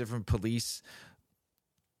all these different police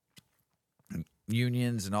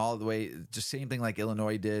unions and all the way, just same thing like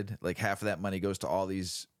Illinois did. Like half of that money goes to all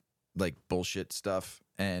these like bullshit stuff.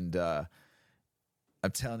 And I'm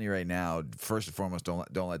telling you right now, first and foremost,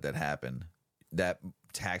 don't let that happen. That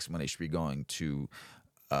tax money should be going to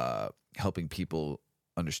helping people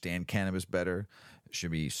understand cannabis better. It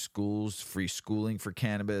should be schools, free schooling for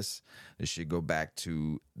cannabis. It should go back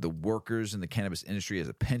to the workers in the cannabis industry as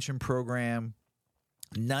a pension program.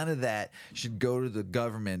 None of that should go to the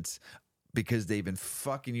government because they've been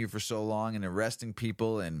fucking you for so long and arresting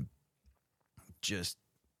people and just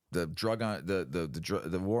the drug on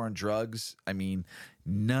the war on drugs. I mean,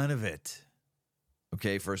 none of it.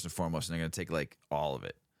 Okay, first and foremost, and they're going to take like all of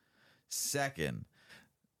it. Second,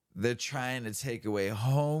 they're trying to take away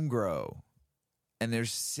home grow. And they're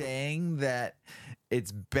saying that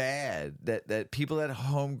it's bad that people that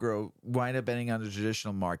home grow wind up ending on the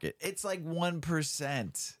traditional market. It's like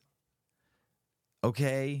 1%.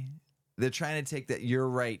 Okay? They're trying to take that your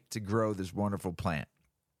right to grow this wonderful plant.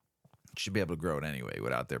 You should be able to grow it anyway,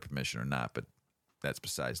 without their permission or not, but that's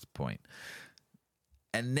besides the point.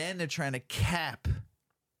 And then they're trying to cap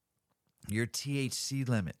your THC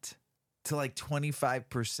limit to like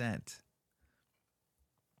 25%.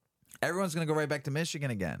 Everyone's going to go right back to Michigan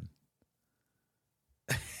again.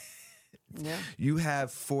 Yeah. You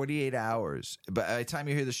have 48 hours. But by the time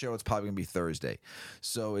you hear the show, it's probably going to be Thursday.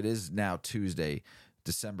 So it is now Tuesday,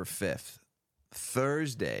 December 5th.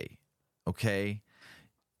 Thursday, okay,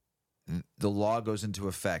 the law goes into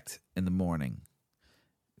effect in the morning.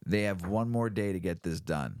 They have one more day to get this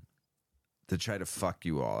done, to try to fuck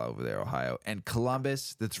you all over there, Ohio. And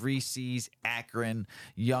Columbus, the 3 Cs, Akron,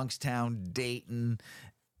 Youngstown, Dayton,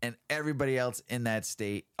 and everybody else in that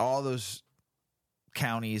state, all those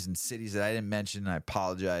counties and cities that I didn't mention, I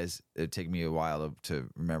apologize. It'd take me a while to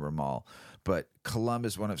remember them all. But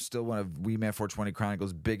Columbus, still one of We Man 420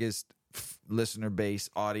 Chronicles' biggest listener base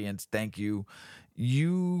audience. Thank you.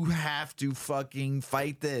 You have to fucking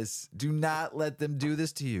fight this. Do not let them do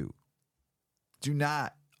this to you. Do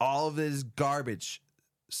not. All of this garbage.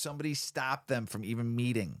 Somebody stop them from even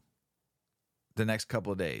meeting the next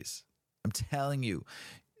couple of days. I'm telling you.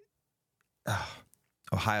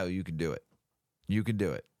 Ohio, you can do it. You can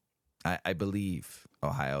do it. I believe,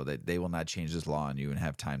 Ohio, that they will not change this law on you and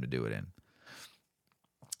have time to do it in.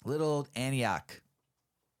 Little old Antioch,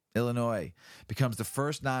 Illinois, becomes the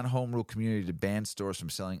first non-home rule community to ban stores from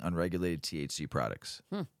selling unregulated THC products.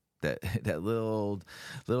 That little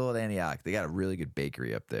old Antioch, they got a really good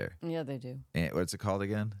bakery up there. Yeah, they do. And what's it called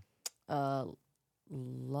again?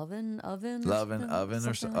 Lovin' Oven? Lovin' Oven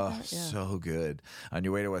or something. Like Oh, that? Yeah. so good. On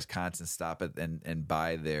your way to Wisconsin, stop it and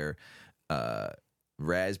buy their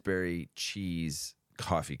raspberry cheese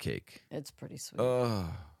coffee cake. It's pretty sweet. Oh,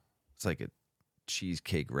 it's like a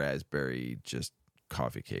cheesecake raspberry just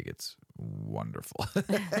coffee cake. It's wonderful.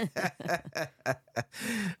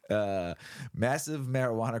 Massive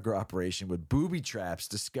marijuana grow operation with booby traps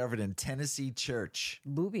discovered in Tennessee church.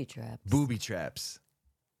 Booby traps. Booby traps.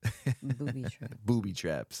 Booby traps. Booby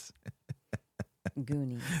traps.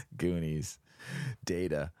 Goonies. Goonies.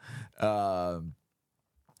 Data.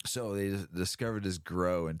 So they discovered this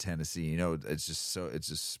grow in Tennessee. You know, it's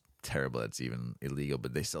just terrible. It's even illegal,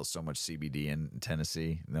 but they sell so much CBD in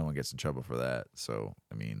Tennessee. No one gets in trouble for that. So,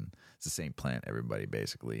 I mean, it's the same plant, everybody,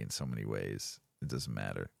 basically, in so many ways. It doesn't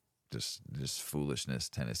matter. Just foolishness,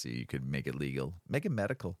 Tennessee. You could make it legal. Make it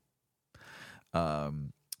medical.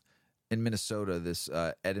 In Minnesota, this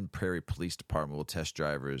Eden Prairie Police Department will test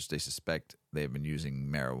drivers. They suspect they have been using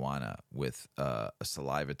marijuana with a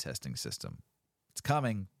saliva testing system. It's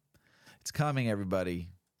coming. It's coming, everybody.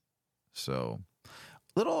 So,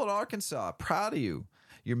 little old Arkansas, proud of you.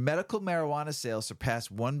 Your medical marijuana sales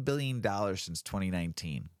surpassed $1 billion since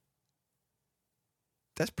 2019.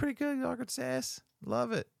 That's pretty good, Arkansas.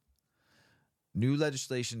 Love it. New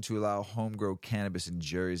legislation to allow home-grown cannabis in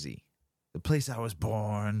Jersey. The place I was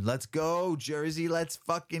born. Let's go, Jersey. Let's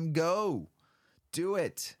fucking go. Do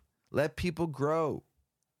it. Let people grow.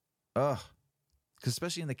 Ugh. Because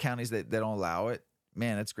especially in the counties that don't allow it,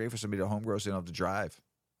 man, that's great for somebody to home grow so they don't have to drive.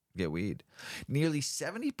 Get weed. Nearly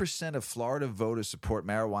 70% of Florida voters support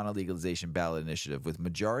marijuana legalization ballot initiative, with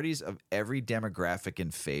majorities of every demographic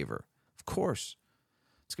in favor. Of course.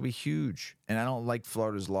 It's going to be huge. And I don't like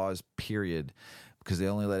Florida's laws, period, because they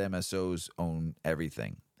only let MSOs own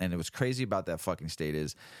everything. And what's crazy about that fucking state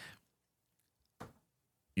is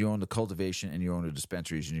you own the cultivation and you own the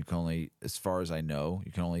dispensaries, and you can only, as far as I know,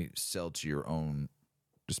 you can only sell to your own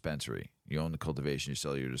dispensary. You own the cultivation, you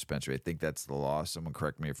sell your dispensary. I think that's the law. Someone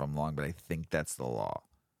correct me if I'm wrong, but I think that's the law.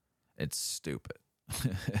 It's stupid.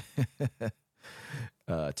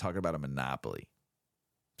 Talk about a monopoly.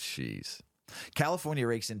 Jeez. California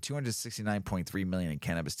rakes in $269.3 million in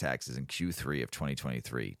cannabis taxes in Q3 of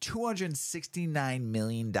 2023. $269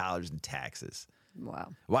 million in taxes.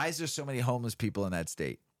 Wow. Why is there so many homeless people in that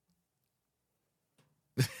state?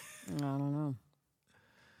 I don't know.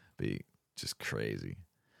 Be just crazy.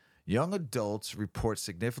 Young adults report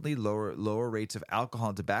significantly lower rates of alcohol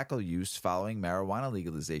and tobacco use following marijuana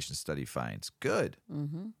legalization, study finds. Good.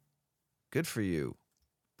 Mm-hmm. Good for you.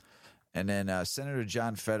 And then Senator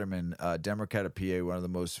John Fetterman, Democrat of PA, one of the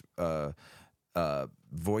most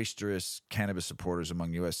boisterous cannabis supporters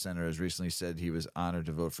among U.S. senators, recently said he was honored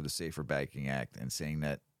to vote for the Safer Banking Act, and saying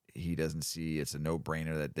that he doesn't see it's a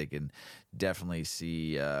no-brainer, that they can definitely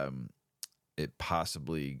see it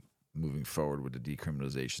possibly moving forward with the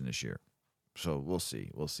decriminalization this year. So we'll see,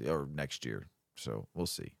 or next year. So we'll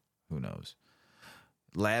see. Who knows?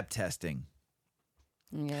 Lab testing.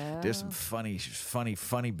 Yeah. There's some funny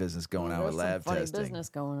business going on with lab funny testing. Business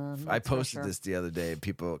going on. I posted this the other day. A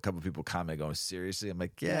couple of people commented going, seriously? I'm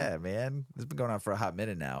like, yeah, man. It's been going on for a hot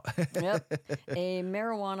minute now. Yep. A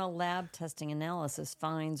marijuana lab testing analysis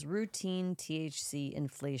finds routine THC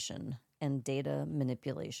inflation and data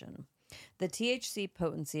manipulation. The THC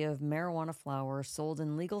potency of marijuana flower sold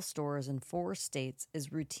in legal stores in 4 states is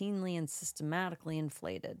routinely and systematically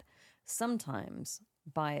inflated, sometimes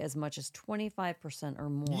by as much as 25% or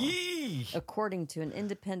more, according to an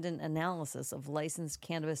independent analysis of licensed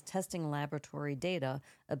cannabis testing laboratory data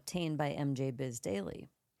obtained by MJ Biz Daily.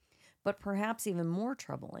 But perhaps even more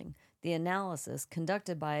troubling, the analysis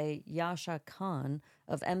conducted by Yasha Khan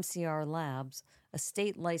of MCR Labs, a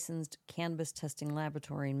state-licensed cannabis testing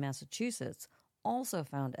laboratory in Massachusetts, also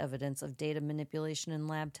found evidence of data manipulation in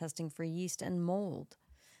lab testing for yeast and mold.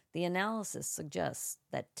 The analysis suggests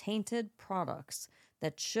that tainted products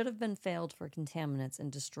that should have been failed for contaminants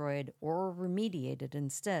and destroyed or remediated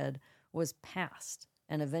instead was passed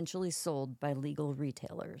and eventually sold by legal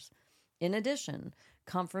retailers. In addition,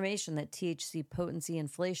 confirmation that THC potency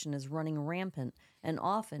inflation is running rampant and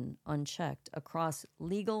often unchecked across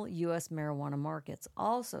legal U.S. marijuana markets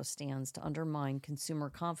also stands to undermine consumer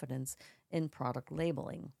confidence in product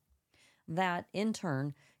labeling. That, in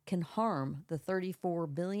turn, can harm the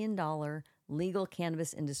 $34 billion legal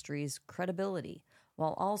cannabis industry's credibility,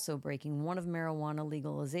 while also breaking one of marijuana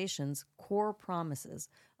legalization's core promises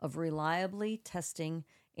of reliably testing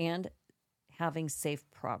and having safe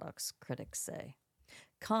products, critics say.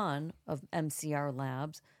 Khan of MCR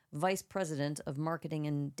Labs, vice president of marketing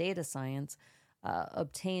and data science,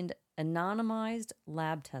 obtained anonymized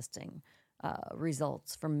lab testing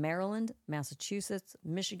results from Maryland, Massachusetts,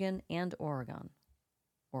 Michigan, and Oregon.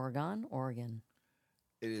 Oregon.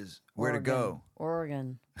 It is where to go.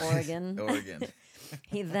 Oregon. Oregon.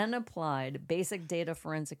 He then applied basic data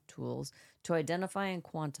forensic tools to identify and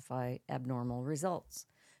quantify abnormal results.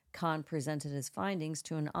 Khan presented his findings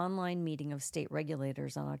to an online meeting of state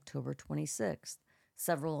regulators on October 26th.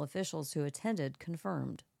 Several officials who attended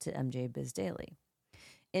confirmed to MJ Biz Daily.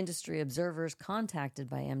 Industry observers contacted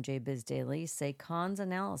by MJ Biz Daily say Khan's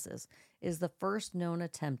analysis is the first known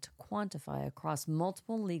attempt to quantify across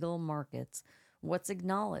multiple legal markets what's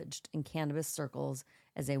acknowledged in cannabis circles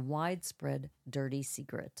as a widespread dirty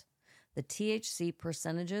secret. The THC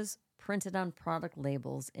percentages printed on product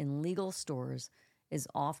labels in legal stores is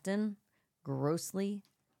often grossly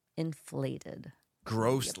inflated.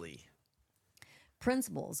 Grossly.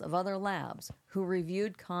 Principals of other labs who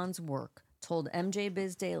reviewed Khan's work told MJ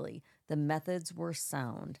Biz Daily the methods were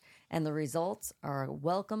sound and the results are a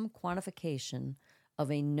welcome quantification of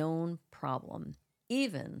a known problem,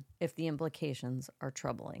 even if the implications are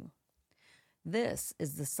troubling. This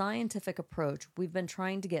is the scientific approach we've been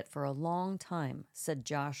trying to get for a long time, said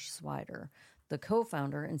Josh Swider, the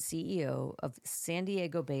co-founder and CEO of San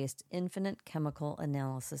Diego-based Infinite Chemical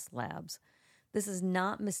Analysis Labs. This is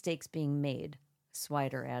not mistakes being made,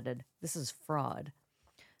 Swider added. This is fraud.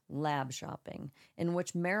 Lab shopping, in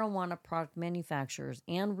which marijuana product manufacturers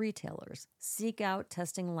and retailers seek out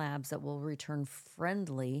testing labs that will return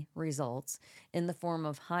friendly results in the form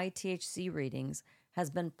of high THC ratings, has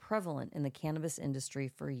been prevalent in the cannabis industry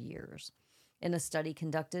for years. In a study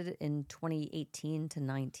conducted in 2018 to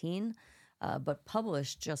 19, but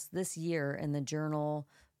published just this year in the journal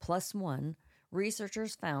Plus One,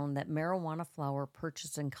 researchers found that marijuana flower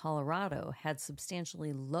purchased in Colorado had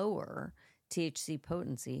substantially lower THC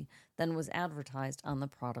potency than was advertised on the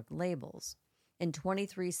product labels. In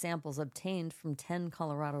 23 samples obtained from 10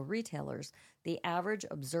 Colorado retailers, the average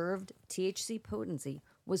observed THC potency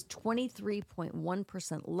was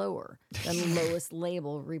 23.1% lower than the lowest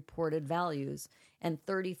label reported values and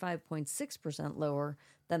 35.6% lower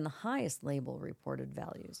than the highest label reported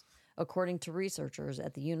values, according to researchers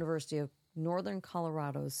at the University of Northern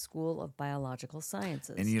Colorado's School of Biological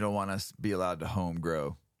Sciences. And you don't want us to be allowed to home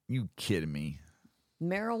grow. You kidding me?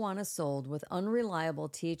 Marijuana sold with unreliable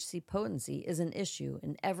THC potency is an issue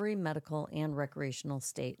in every medical and recreational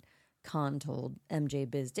state, Khan told MJ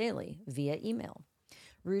Biz Daily via email.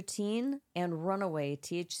 Routine and runaway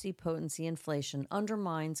THC potency inflation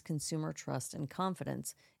undermines consumer trust and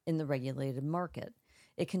confidence in the regulated market.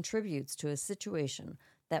 It contributes to a situation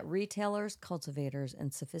that retailers, cultivators,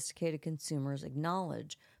 and sophisticated consumers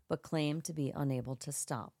acknowledge but claim to be unable to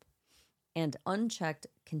stop. And unchecked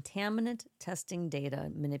contaminant testing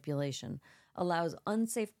data manipulation allows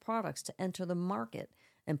unsafe products to enter the market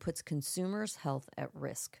and puts consumers' health at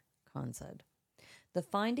risk, Khan said. The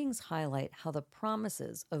findings highlight how the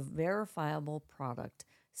promises of verifiable product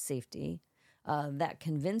safety that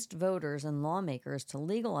convinced voters and lawmakers to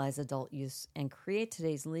legalize adult use and create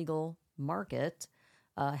today's legal market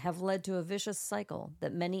have led to a vicious cycle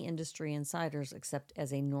that many industry insiders accept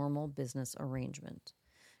as a normal business arrangement.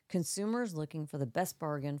 Consumers looking for the best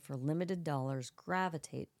bargain for limited dollars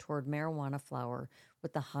gravitate toward marijuana flower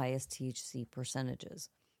with the highest THC percentages.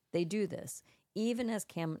 They do this even as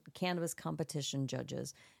cannabis competition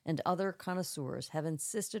judges and other connoisseurs have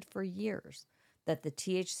insisted for years that the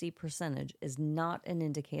THC percentage is not an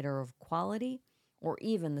indicator of quality or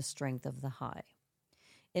even the strength of the high.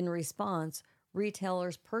 In response,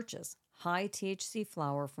 retailers purchase high THC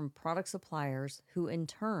flower from product suppliers who in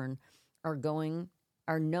turn are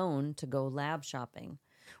known to go lab shopping,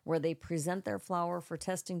 where they present their flower for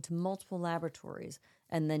testing to multiple laboratories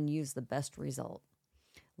and then use the best result.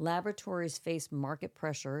 Laboratories face market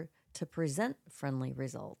pressure to present friendly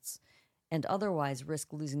results and otherwise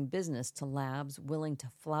risk losing business to labs willing to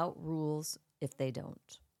flout rules if they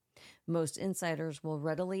don't. Most insiders will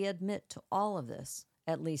readily admit to all of this,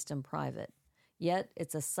 at least in private. Yet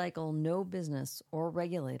it's a cycle no business or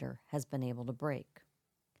regulator has been able to break.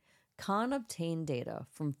 Khan obtained data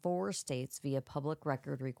from 4 states via public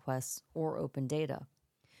record requests or open data.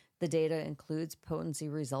 The data includes potency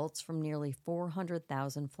results from nearly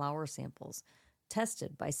 400,000 flower samples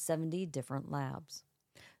tested by 70 different labs.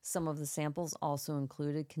 Some of the samples also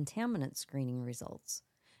included contaminant screening results,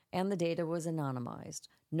 and the data was anonymized.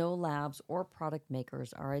 No labs or product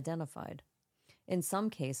makers are identified. In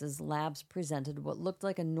some cases, labs presented what looked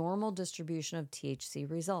like a normal distribution of THC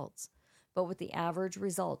results, but with the average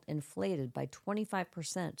result inflated by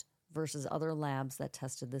 25% versus other labs that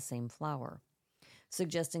tested the same flower,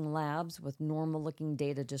 suggesting labs with normal-looking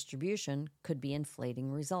data distribution could be inflating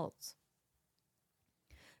results.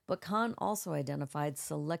 But Khan also identified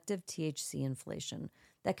selective THC inflation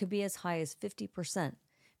that could be as high as 50%,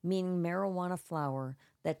 meaning marijuana flower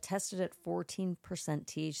that tested at 14%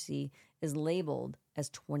 THC is labeled as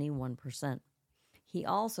 21%. He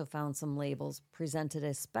also found some labels presented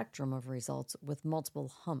a spectrum of results with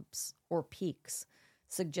multiple humps or peaks,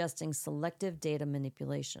 suggesting selective data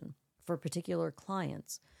manipulation for particular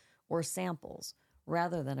clients or samples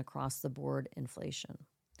rather than across-the-board inflation.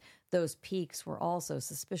 Those peaks were also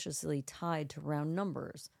suspiciously tied to round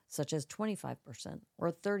numbers, such as 25%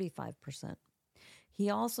 or 35%. He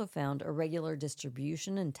also found irregular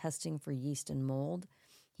distribution and testing for yeast and mold.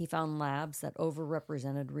 He found labs that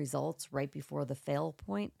overrepresented results right before the fail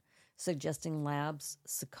point, suggesting labs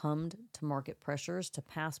succumbed to market pressures to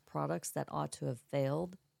pass products that ought to have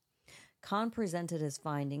failed. Khan presented his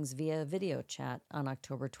findings via video chat on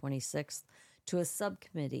October 26th to a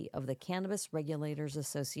subcommittee of the Cannabis Regulators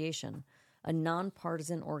Association, a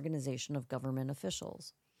nonpartisan organization of government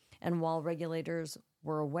officials. And while regulators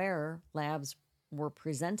were aware labs were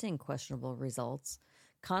presenting questionable results,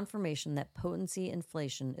 confirmation that potency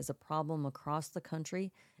inflation is a problem across the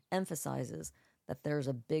country emphasizes that there's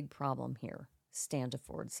a big problem here,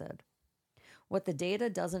 Standiford said. What the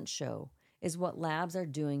data doesn't show is what labs are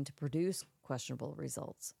doing to produce questionable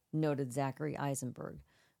results, noted Zachary Eisenberg,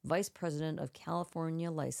 Vice President of California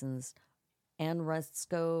Licensed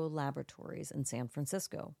Anresco Laboratories in San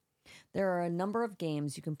Francisco. There are a number of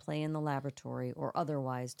games you can play in the laboratory or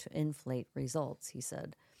otherwise to inflate results, he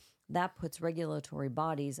said. That puts regulatory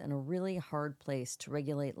bodies in a really hard place to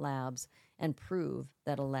regulate labs and prove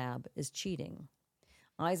that a lab is cheating.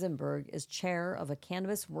 Eisenberg is chair of a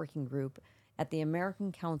cannabis working group at the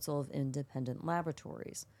American Council of Independent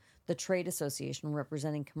Laboratories. The trade association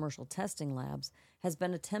representing commercial testing labs has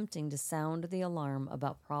been attempting to sound the alarm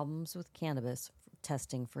about problems with cannabis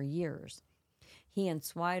testing for years. He and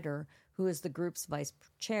Swider, who is the group's vice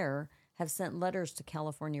chair, have sent letters to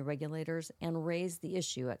California regulators and raised the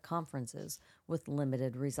issue at conferences with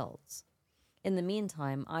limited results. In the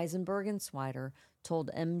meantime, Eisenberg and Swider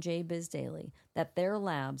told MJ Biz Daily that their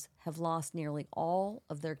labs have lost nearly all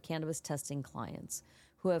of their cannabis testing clients,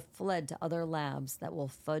 who have fled to other labs that will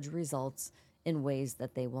fudge results in ways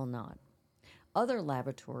that they will not. Other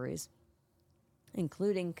laboratories,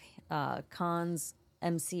 including Khan's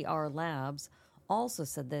MCR Labs, also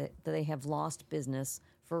said that they have lost business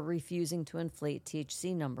for refusing to inflate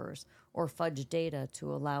THC numbers or fudge data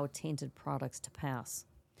to allow tainted products to pass.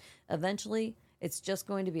 Eventually, it's just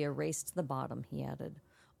going to be a race to the bottom, he added.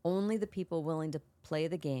 Only the people willing to play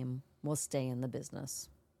the game will stay in the business.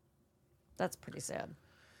 That's pretty sad.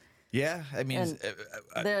 Yeah, I mean,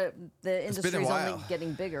 the industry's only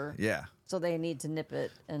getting bigger. Yeah. So they need to nip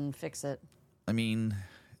it and fix it. I mean,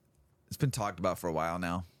 it's been talked about for a while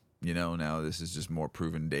now. You know, now this is just more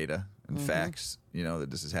proven data and facts, you know, that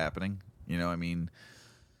this is happening. You know, I mean,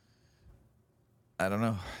 I don't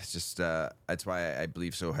know. It's just, that's why I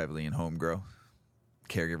believe so heavily in home grow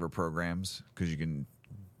caregiver programs, because you can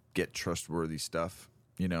get trustworthy stuff.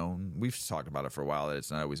 You know, we've talked about it for a while, that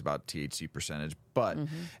it's not always about THC percentage. But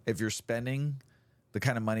if you're spending the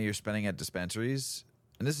kind of money you're spending at dispensaries,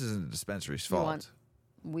 and this isn't the dispensary's fault.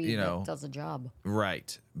 Weed that does a job.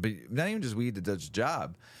 Right. But not even just weed that does a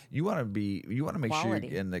job. You want to make Quality. sure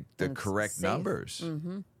you're in the correct safe. numbers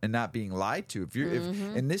and not being lied to. If you're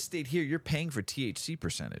if in this state here, you're paying for THC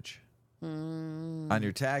percentage on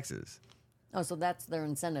your taxes. Oh, so that's their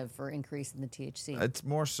incentive for increasing the THC. It's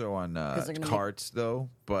more so on carts, though,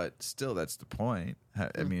 but still, that's the point.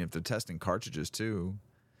 I mean, if they're testing cartridges, too,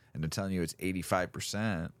 and they're telling you it's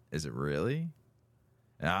 85%, is it really?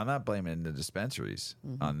 Now, I'm not blaming the dispensaries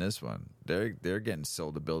on this one. They're getting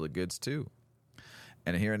sold a bill of goods, too.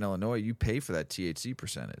 And here in Illinois, you pay for that THC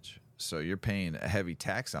percentage. So you're paying a heavy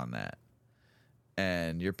tax on that.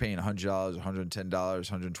 And you're paying $100, $110,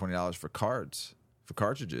 $120 for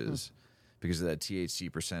cartridges. Because of that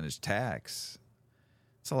THC percentage tax.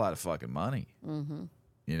 It's a lot of fucking money.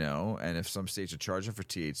 You know, and if some states are charging for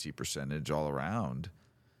THC percentage all around,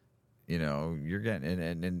 you know, you're getting,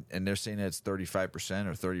 and they're saying that it's 35%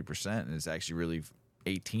 or 30%, and it's actually really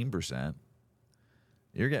 18%.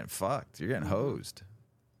 You're getting fucked. You're getting hosed.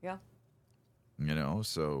 Yeah. You know,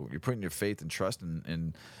 so you're putting your faith and trust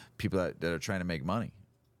in people that are trying to make money.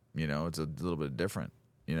 You know, it's a little bit different,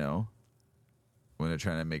 you know, when they're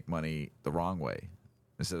trying to make money the wrong way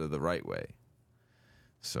instead of the right way.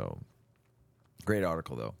 So, great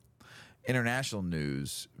article, though. International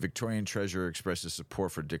news, Victorian Treasurer expresses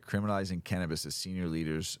support for decriminalizing cannabis as senior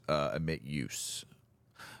leaders admit use.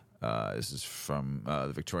 This is from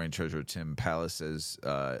the Victorian Treasurer Tim Pallas says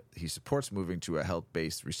he supports moving to a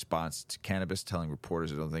health-based response to cannabis, telling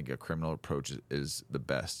reporters I don't think a criminal approach is the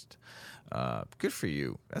best. Good for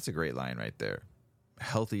you. That's a great line right there.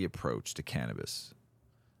 Healthy approach to cannabis.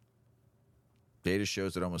 Data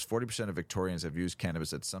shows that almost 40% of Victorians have used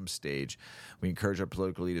cannabis at some stage. We encourage our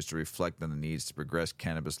political leaders to reflect on the needs to progress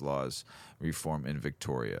cannabis laws reform in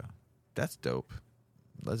Victoria. That's dope.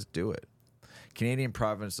 Let's do it. Canadian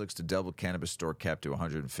province looks to double cannabis store cap to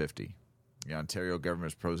 150. The Ontario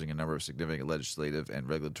government is proposing a number of significant legislative and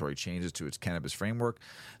regulatory changes to its cannabis framework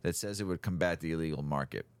that says it would combat the illegal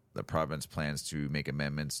market. The province plans to make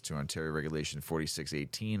amendments to Ontario Regulation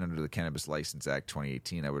 4618 under the Cannabis License Act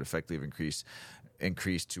 2018 that would effectively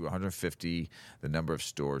increase to 150 the number of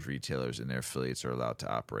stores, retailers, and their affiliates are allowed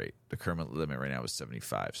to operate. The current limit right now is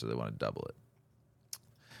 75, so they want to double it.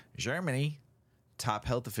 Germany, top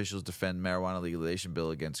health officials defend marijuana legalization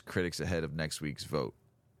bill against critics ahead of next week's vote.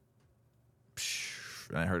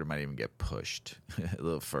 And I heard it might even get pushed a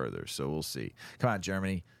little further, so we'll see. Come on,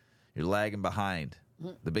 Germany. You're lagging behind.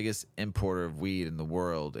 The biggest importer of weed in the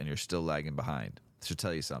world, and you're still lagging behind. Should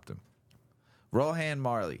tell you something. Rohan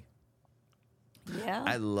Marley. Yeah.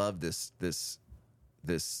 I love this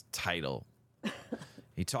title.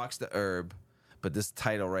 He talks to Herb, but this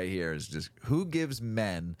title right here is just, who gives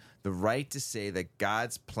men the right to say that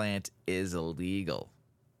God's plant is illegal?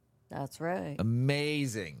 That's right.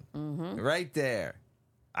 Amazing. Right there.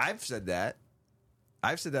 I've said that.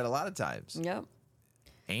 I've said that a lot of times. Yep.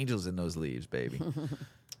 Angels in those leaves, baby.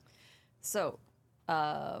 So,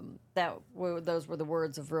 those were the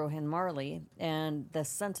words of Rohan Marley, and the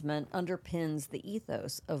sentiment underpins the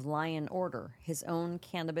ethos of Lion Order, his own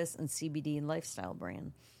cannabis and CBD lifestyle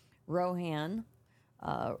brand. Rohan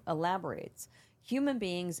elaborates, human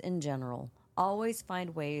beings in general always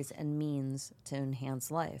find ways and means to enhance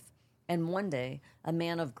life. And one day, a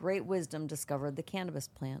man of great wisdom discovered the cannabis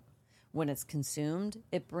plant. When it's consumed,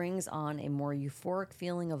 it brings on a more euphoric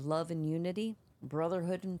feeling of love and unity,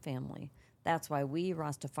 brotherhood and family. That's why we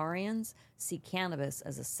Rastafarians see cannabis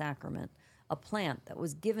as a sacrament, a plant that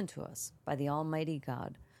was given to us by the Almighty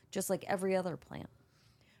God, just like every other plant.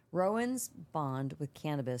 Rowan's bond with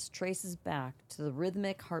cannabis traces back to the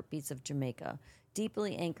rhythmic heartbeats of Jamaica,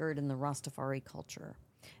 deeply anchored in the Rastafari culture.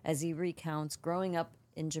 As he recounts, growing up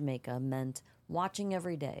in Jamaica meant watching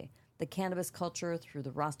every day the cannabis culture through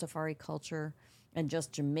the Rastafari culture and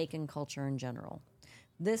just Jamaican culture in general.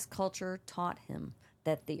 This culture taught him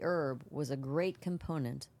that the herb was a great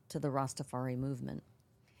component to the Rastafari movement.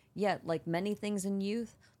 Yet, like many things in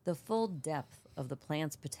youth, the full depth of the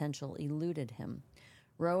plant's potential eluded him.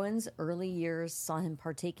 Rowan's early years saw him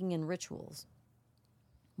partaking in rituals,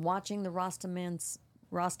 watching the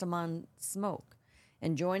Rastaman smoke,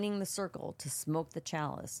 and joining the circle to smoke the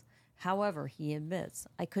chalice. However, he admits,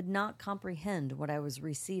 I could not comprehend what I was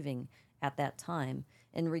receiving at that time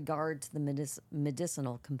in regard to the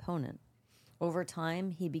medicinal component. Over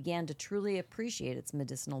time, he began to truly appreciate its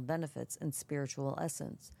medicinal benefits and spiritual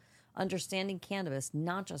essence, understanding cannabis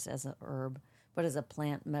not just as a herb, but as a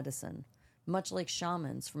plant medicine. Much like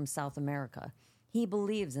shamans from South America, he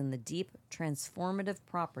believes in the deep, transformative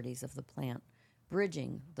properties of the plant,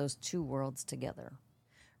 bridging those two worlds together.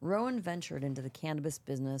 Rowan ventured into the cannabis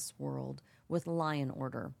business world with Lion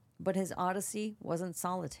Order, but his odyssey wasn't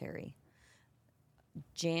solitary.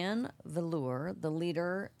 Jan Velour, the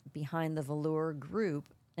leader behind the Velour Group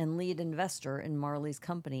and lead investor in Marley's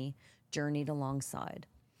company, journeyed alongside.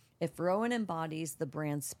 If Rowan embodies the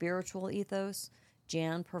brand's spiritual ethos,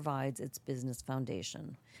 Jan provides its business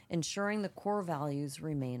foundation, ensuring the core values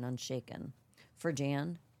remain unshaken. For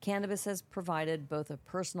Jan, cannabis has provided both a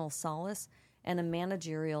personal solace and a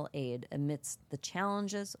managerial aid amidst the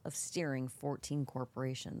challenges of steering 14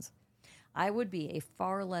 corporations. I would be a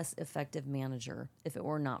far less effective manager if it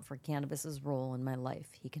were not for cannabis's role in my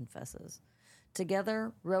life, he confesses.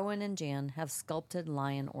 Together, Rowan and Jan have sculpted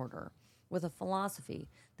Lion Order with a philosophy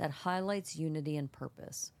that highlights unity and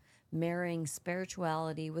purpose. Marrying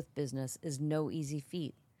spirituality with business is no easy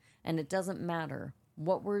feat, and it doesn't matter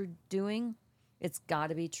what we're doing, it's got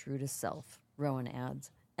to be true to self, Rowan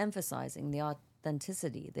adds, emphasizing the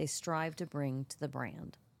authenticity they strive to bring to the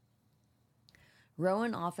brand.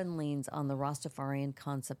 Rowan often leans on the Rastafarian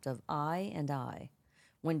concept of I and I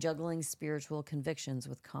when juggling spiritual convictions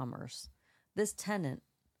with commerce. This tenet,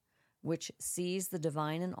 which sees the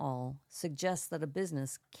divine in all, suggests that a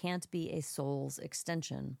business can't be a soul's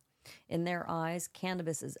extension. In their eyes,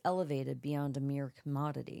 cannabis is elevated beyond a mere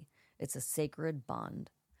commodity. It's a sacred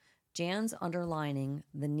bond. Jan's underlining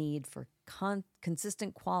the need for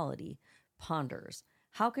consistent quality ponders.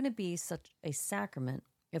 How can it be such a sacrament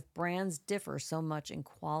if brands differ so much in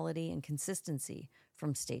quality and consistency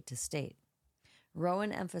from state to state?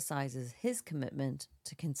 Rowan emphasizes his commitment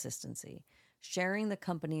to consistency, sharing the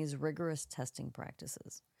company's rigorous testing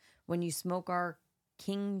practices. When you smoke our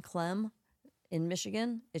King Clem in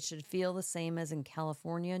Michigan, it should feel the same as in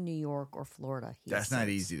California, New York, or Florida. That's not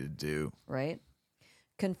easy to do. Right?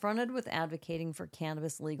 Confronted with advocating for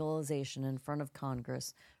cannabis legalization in front of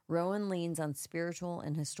Congress, Rowan leans on spiritual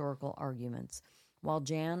and historical arguments, while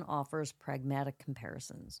Jan offers pragmatic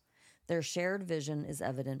comparisons. Their shared vision is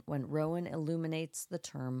evident when Rowan illuminates the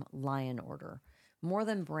term Lion Order. More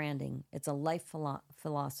than branding, it's a life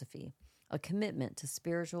philosophy, a commitment to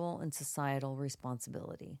spiritual and societal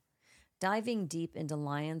responsibility. Diving deep into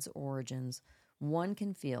Lion's origins, one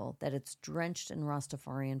can feel that it's drenched in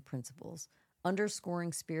Rastafarian principles,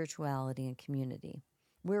 underscoring spirituality and community.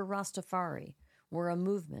 We're Rastafari. We're a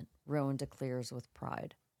movement, Rowan declares with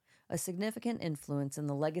pride. A significant influence in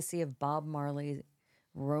the legacy of Bob Marley,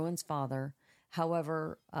 Rowan's father.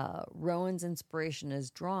 However, Rowan's inspiration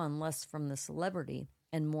is drawn less from the celebrity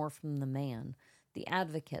and more from the man, the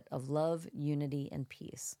advocate of love, unity, and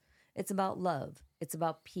peace. It's about love, it's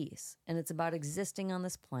about peace, and it's about existing on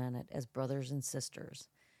this planet as brothers and sisters,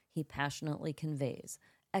 he passionately conveys,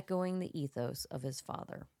 echoing the ethos of his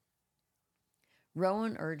father.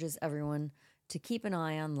 Rowan urges everyone to keep an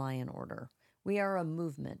eye on Lion Order. We are a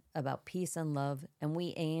movement about peace and love, and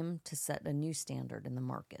we aim to set a new standard in the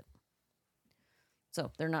market.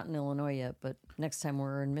 So they're not in Illinois yet, but next time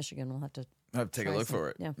we're in Michigan, we'll have to take a look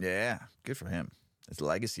for it. Yeah, good for him. It's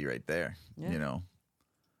legacy right there. Yeah. You know,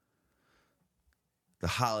 the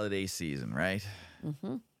holiday season, right?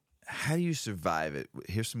 Mm-hmm. How do you survive it?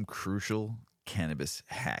 Here's some crucial cannabis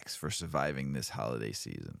hacks for surviving this holiday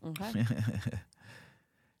season. Okay.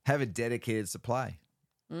 Have a dedicated supply.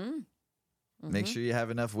 Mm-hmm. Make sure you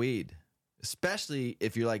have enough weed, especially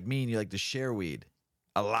if you're like me and you like to share weed,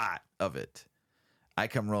 a lot of it. I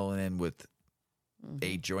come rolling in with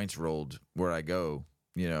 8 joints rolled where I go,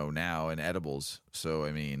 you know, now, and edibles. So,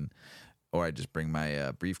 I mean, or I just bring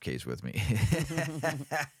my briefcase with me.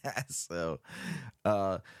 So,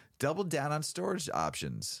 double down on storage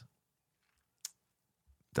options.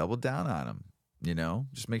 Double down on them. You know,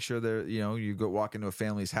 just make sure they're, you know, you go walk into a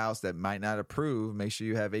family's house that might not approve. Make sure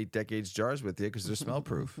you have 8 decades jars with you because they're smell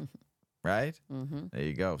proof. Right? Mm-hmm. There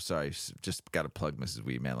you go. Sorry, just got to plug Mrs.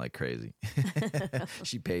 Weedman like crazy.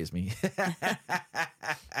 She pays me.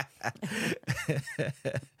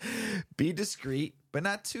 Be discreet, but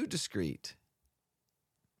not too discreet.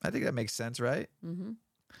 I think that makes sense, right? Mm-hmm.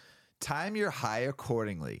 Time your high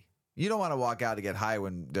accordingly. You don't want to walk out to get high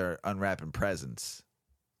when they're unwrapping presents.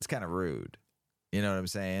 It's kind of rude. You know what I'm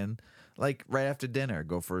saying? Like right after dinner,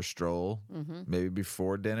 go for a stroll. Mm-hmm. Maybe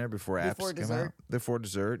before dinner, before apps come out. Before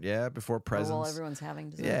dessert, yeah. Before presents. While everyone's having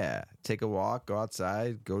dessert. Yeah. Take a walk, go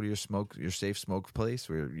outside, go to your safe smoke place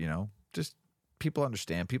where, you know, just people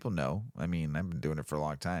understand. People know. I mean, I've been doing it for a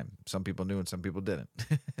long time. Some people knew and some people didn't.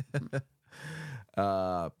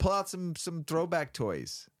 Pull out some throwback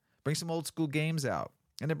toys. Bring some old school games out.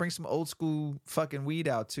 And then bring some old school fucking weed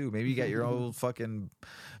out too. Maybe you got your old fucking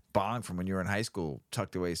bong from when you were in high school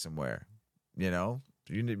tucked away somewhere. You know,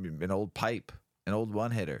 you need an old pipe, an old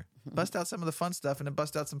one hitter. Bust out some of the fun stuff and then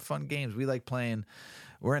bust out some fun games. We like playing.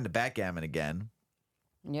 We're into backgammon again.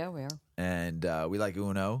 Yeah, we are. And we like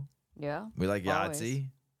Uno. Yeah. We like always. Yahtzee.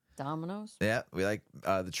 Dominoes. Yeah, we like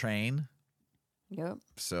the train. Yep.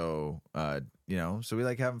 So, you know, so we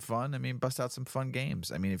like having fun. I mean, bust out some fun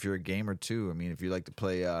games. I mean, if you're a gamer too, I mean, if you like to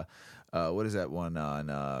play, what is that one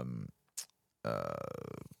on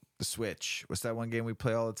the Switch? What's that one game we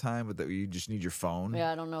play all the time, but that you just need your phone?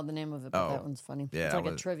 Yeah, I don't know the name of it, but that one's funny. Yeah, it's like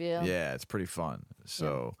a trivia. Yeah, it's pretty fun.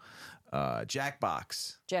 So,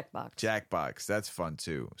 Jackbox. Jackbox. That's fun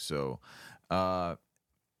too. So,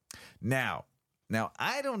 Now,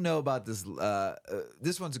 I don't know about this.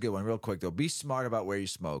 This one's a good one. Real quick, though. Be smart about where you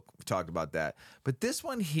smoke. We've talked about that. But this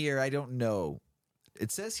one here, I don't know.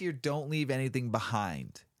 It says here, don't leave anything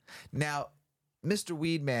behind. Now, Mr.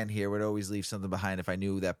 Weedman here would always leave something behind if I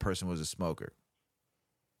knew that person was a smoker.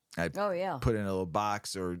 I'd put it in a little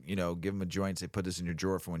box or, you know, give them a joint, say, put this in your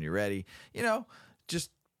drawer for when you're ready. You know, just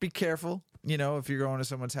be careful. You know, if you're going to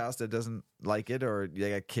someone's house that doesn't like it or they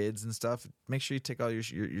got kids and stuff, make sure you take all your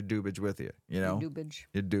doobage with you, you know? Your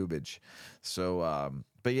doobage. So,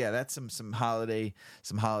 but yeah, that's some holiday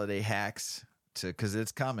hacks because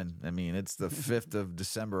it's coming. I mean, it's the 5th of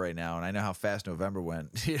December right now, and I know how fast November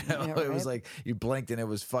went. You know, yeah, right? It was like you blinked and it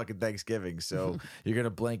was fucking Thanksgiving. So you're going to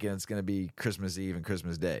blink and it's going to be Christmas Eve and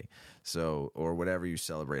Christmas Day. So, or whatever you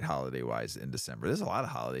celebrate holiday-wise in December. There's a lot of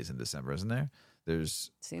holidays in December, isn't there? There's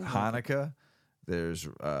Hanukkah, there's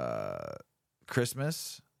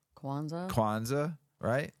Christmas, Kwanzaa,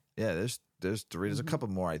 right? Yeah, there's three. There's a couple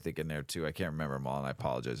more I think in there too. I can't remember them all, and I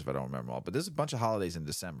apologize if I don't remember them all. But there's a bunch of holidays in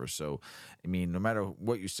December. So, I mean, no matter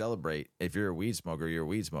what you celebrate, if you're a weed smoker, you're a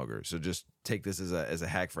weed smoker. So just take this as a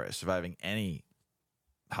hack for surviving any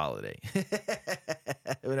holiday,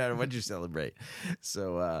 no matter what you celebrate.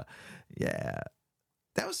 So, yeah,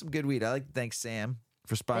 that was some good weed. I like to thank Sam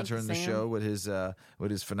for sponsoring the show with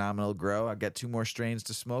his phenomenal grow. I got 2 more strains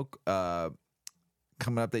to smoke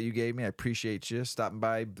coming up that you gave me. I appreciate you stopping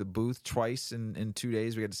by the booth twice in 2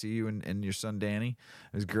 days. We got to see you and your son Danny.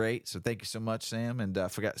 It was great. So thank you so much, Sam. And I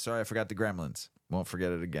forgot the Gremlins. Won't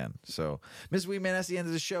forget it again. So, Ms. Weedman, that's the end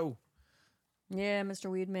of the show. Yeah, Mr.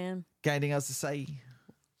 Weedman. Got anything else to say?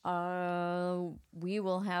 We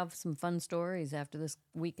will have some fun stories after this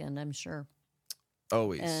weekend, I'm sure.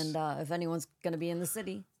 Always. And if anyone's going to be in the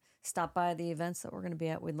city, stop by the events that we're going to be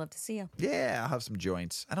at. We'd love to see you. Yeah, I'll have some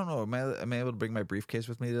joints. I don't know. Am I able to bring my briefcase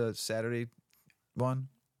with me to Saturday one?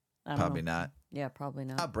 Probably not. Yeah, probably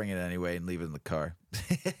not. I'll bring it anyway and leave it in the car.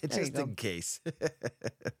 Just in case.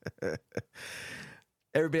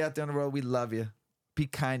 Everybody out there in the world, we love you. Be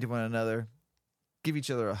kind to one another. Give each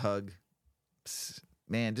other a hug.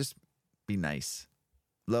 Man, just be nice.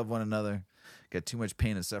 Love one another. Got too much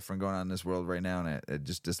pain and suffering going on in this world right now, and I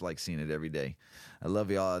just dislike seeing it every day. I love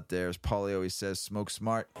you all out there. As Paulie always says, smoke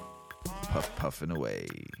smart, puff puffing away.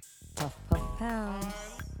 Puff puff pounds.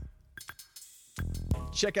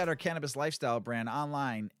 Check out our cannabis lifestyle brand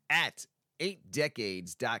online at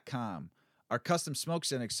 8decades.com. Our custom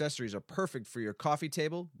smokes and accessories are perfect for your coffee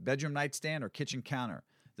table, bedroom nightstand, or kitchen counter.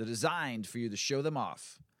 They're designed for you to show them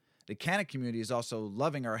off. The Canna community is also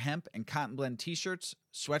loving our hemp and cotton blend t-shirts,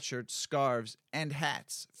 sweatshirts, scarves, and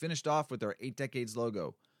hats, finished off with our 8 Decades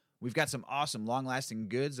logo. We've got some awesome, long-lasting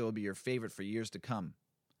goods that will be your favorite for years to come.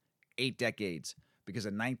 8 Decades, because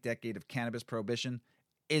a 9th decade of cannabis prohibition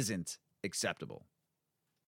isn't acceptable.